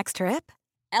for your next trip?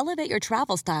 Elevate your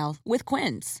travel style with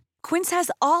Quince. Quince has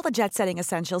all the jet-setting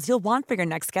essentials you'll want for your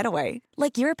next getaway,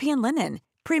 like European linen,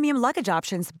 premium luggage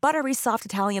options, buttery soft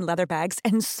Italian leather bags,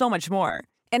 and so much more.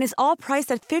 And is all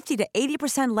priced at 50 to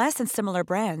 80% less than similar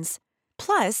brands.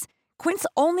 Plus, Quince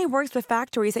only works with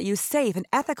factories that use safe and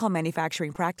ethical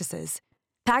manufacturing practices.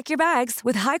 Pack your bags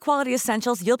with high-quality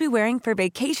essentials you'll be wearing for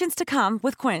vacations to come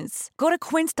with Quince. Go to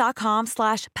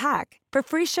quince.com/pack for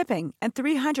free shipping and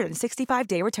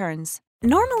 365-day returns.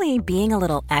 Normally, being a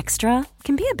little extra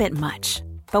can be a bit much.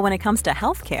 But when it comes to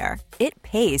healthcare, it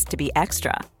pays to be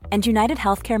extra. And United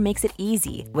Healthcare makes it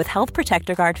easy with Health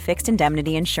Protector Guard fixed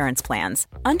indemnity insurance plans.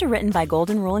 Underwritten by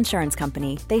Golden Rule Insurance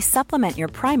Company, they supplement your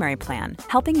primary plan,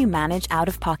 helping you manage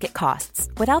out-of-pocket costs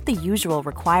without the usual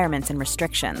requirements and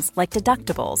restrictions like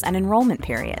deductibles and enrollment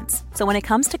periods. So when it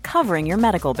comes to covering your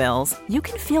medical bills, you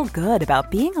can feel good about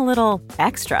being a little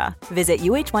extra. Visit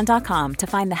uh1.com to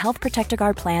find the Health Protector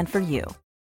Guard plan for you.